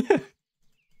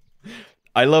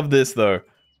 I love this, though.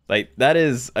 Like, that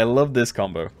is... I love this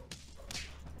combo.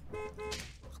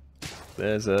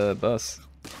 There's a bus.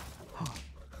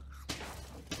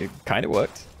 It kind of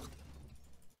worked.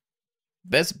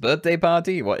 Best birthday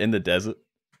party? What, in the desert?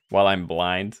 While I'm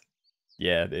blind?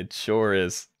 Yeah, it sure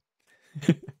is.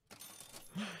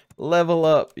 Level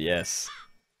up, yes.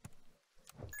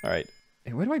 Alright.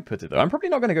 Hey, where do I put it, though? I'm probably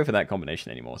not going to go for that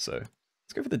combination anymore, so...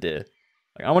 Let's go for the deer.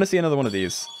 Like, I want to see another one of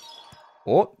these.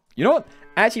 Or, you know what?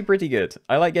 Actually pretty good.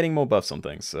 I like getting more buffs on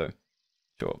things, so...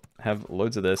 Sure. Have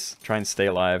loads of this. Try and stay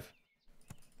alive.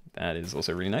 That is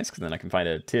also really nice, because then I can find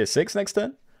a tier 6 next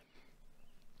turn.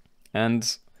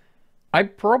 And... I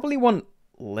probably want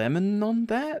lemon on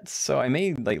that, so I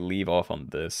may, like, leave off on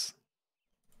this.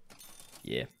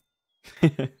 Yeah.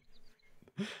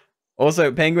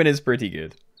 Also, Penguin is pretty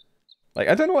good. Like,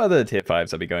 I don't know what other tier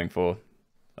 5s I'll be going for,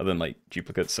 other than, like,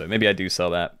 duplicates, so maybe I do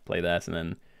sell that, play that, and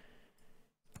then...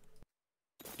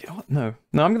 You know what? No.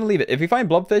 No, I'm gonna leave it. If we find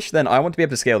blobfish, then I want to be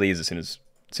able to scale these as soon as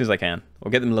I can.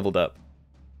 Or get them leveled up.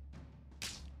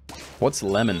 What's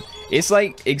lemon? It's,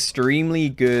 like, extremely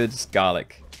good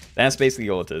garlic. That's basically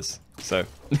all it is. So,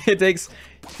 it takes...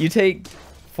 You take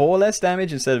 4 less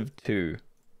damage instead of 2.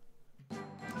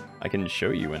 I can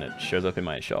show you when it shows up in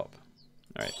my shop.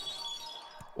 Alright.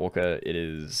 Orca, it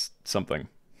is something.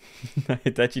 I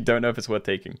actually don't know if it's worth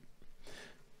taking.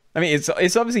 I mean,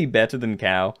 it's obviously better than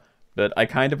cow, but I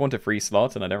kind of want a free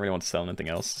slot, and I don't really want to sell anything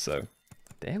else, so...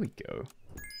 There we go.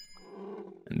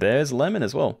 And there's lemon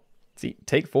as well. See,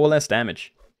 take 4 less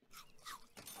damage.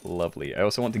 Lovely. I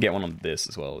also want to get one on this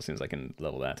as well, as soon as I can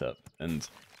level that up. And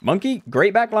monkey,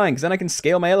 great backline, because then I can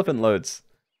scale my elephant loads.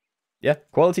 Yeah,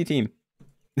 quality team.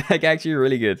 Like, actually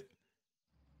really good.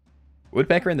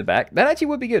 Woodpecker in the back. That actually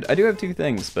would be good. I do have 2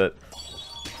 things, but...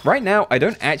 Right now, I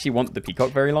don't actually want the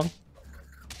peacock very long.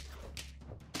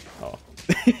 Oh.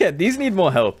 Yeah, these need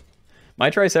more health.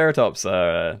 My Triceratops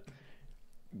are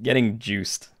getting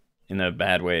juiced in a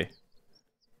bad way.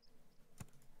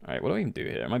 Alright, what do I even do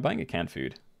here? Am I buying a canned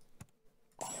food?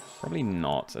 Probably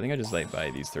not. I think I just like buy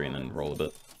these 3 and then roll a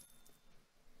bit.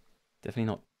 Definitely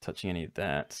not touching any of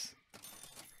that.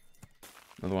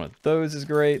 Another one of those is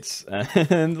great.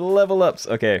 And level ups.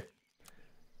 Okay.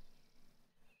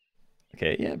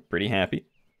 Okay, yeah, pretty happy.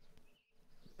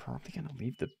 Probably gonna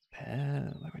leave the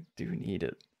pair. Like, I do need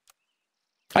it.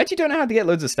 I actually don't know how to get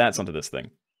loads of stats onto this thing.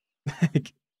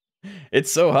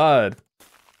 It's so hard.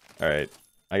 Alright.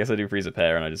 I guess I do freeze a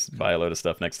pair and I just buy a load of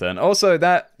stuff next turn. Also,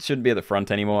 that shouldn't be at the front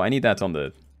anymore. I need that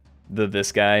on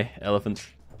this guy, elephant.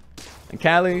 And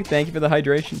Kalu, thank you for the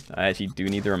hydration. I actually do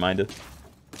need the reminder.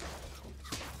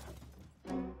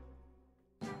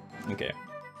 Okay.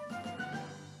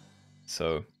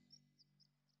 So,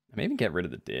 I may even get rid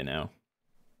of the deer now.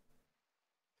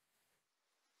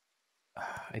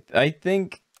 I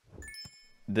think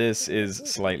this is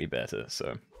slightly better,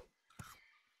 so...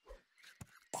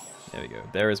 There we go.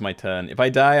 There is my turn. If I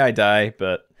die, I die,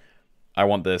 but I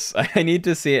want this. I need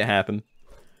to see it happen.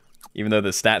 Even though the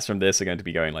stats from this are going to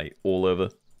be going, like, all over.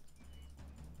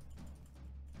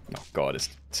 Oh god, it's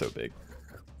so big.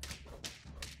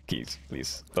 Keys,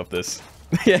 please. Buff this.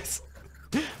 Yes!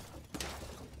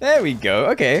 There we go,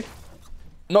 okay.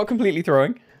 Not completely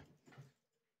throwing.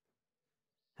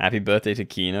 Happy birthday to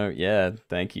Keenoe. Yeah,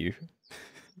 thank you.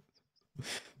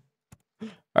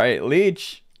 Alright,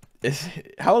 Leech.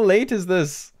 How late is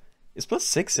this? It's plus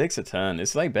 6/6 a turn.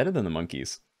 It's like better than the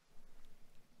monkeys.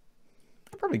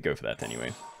 I'll probably go for that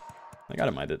anyway. Like, I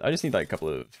don't mind it. I just need like a couple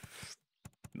of...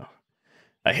 No.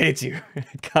 I hate you. I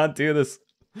can't do this.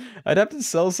 I'd have to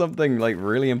sell something like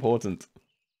really important.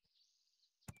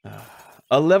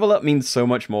 A level up means so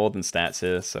much more than stats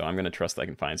here, so I'm going to trust I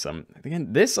can find some.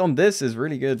 Again, this on this is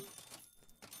really good.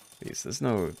 Please, there's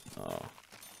no... Oh.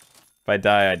 If I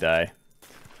die, I die.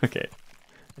 Okay.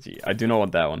 Gee, I do not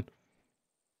want that one.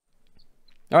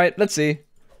 Alright, let's see.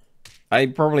 I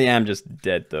probably am just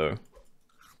dead, though.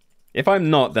 If I'm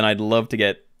not, then I'd love to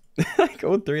get like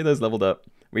all 3 of those leveled up.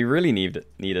 We really need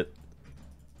it.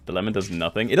 The lemon does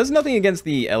nothing. It does nothing against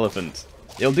the elephant.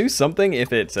 It'll do something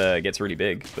if it gets really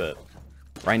big, but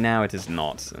right now it is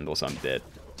not, and also I'm dead.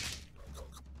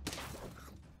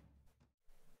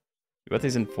 Your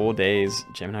birthday's in 4 days.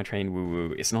 Gemini train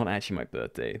woo-woo. It's not actually my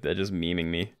birthday. They're just memeing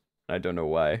me. I don't know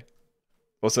why.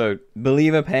 Also,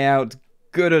 believer payout,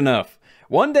 good enough.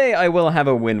 One day I will have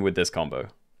a win with this combo.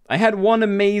 I had one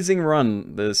amazing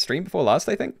run the stream before last,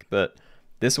 I think, but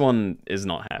this one is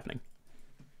not happening.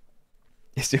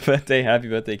 It's your birthday. Happy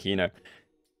birthday, Keenoe.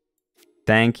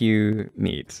 Thank you,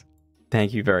 Meat.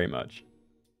 Thank you very much.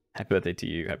 Happy birthday to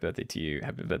you. Happy birthday to you.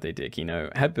 Happy birthday, dear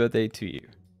Keenoe. Happy birthday to you.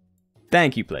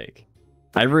 Thank you, Plague.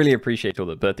 I really appreciate all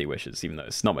the birthday wishes, even though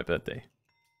it's not my birthday.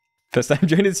 First time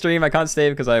joining the stream. I can't stay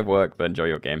because I have work, but enjoy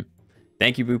your game.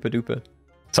 Thank you, Boopa Doopa.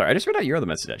 Sorry, I just read out your other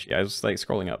message, actually. I was, like,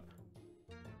 scrolling up.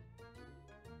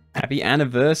 Happy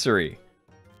anniversary.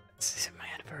 This is my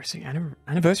anniversary.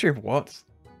 Anniversary of what?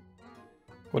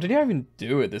 What did I even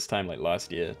do at this time, like,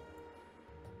 last year?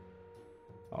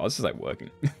 Oh, this is, like, working.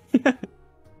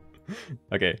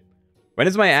 Okay. When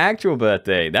is my actual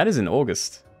birthday? That is in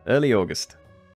August. Early August.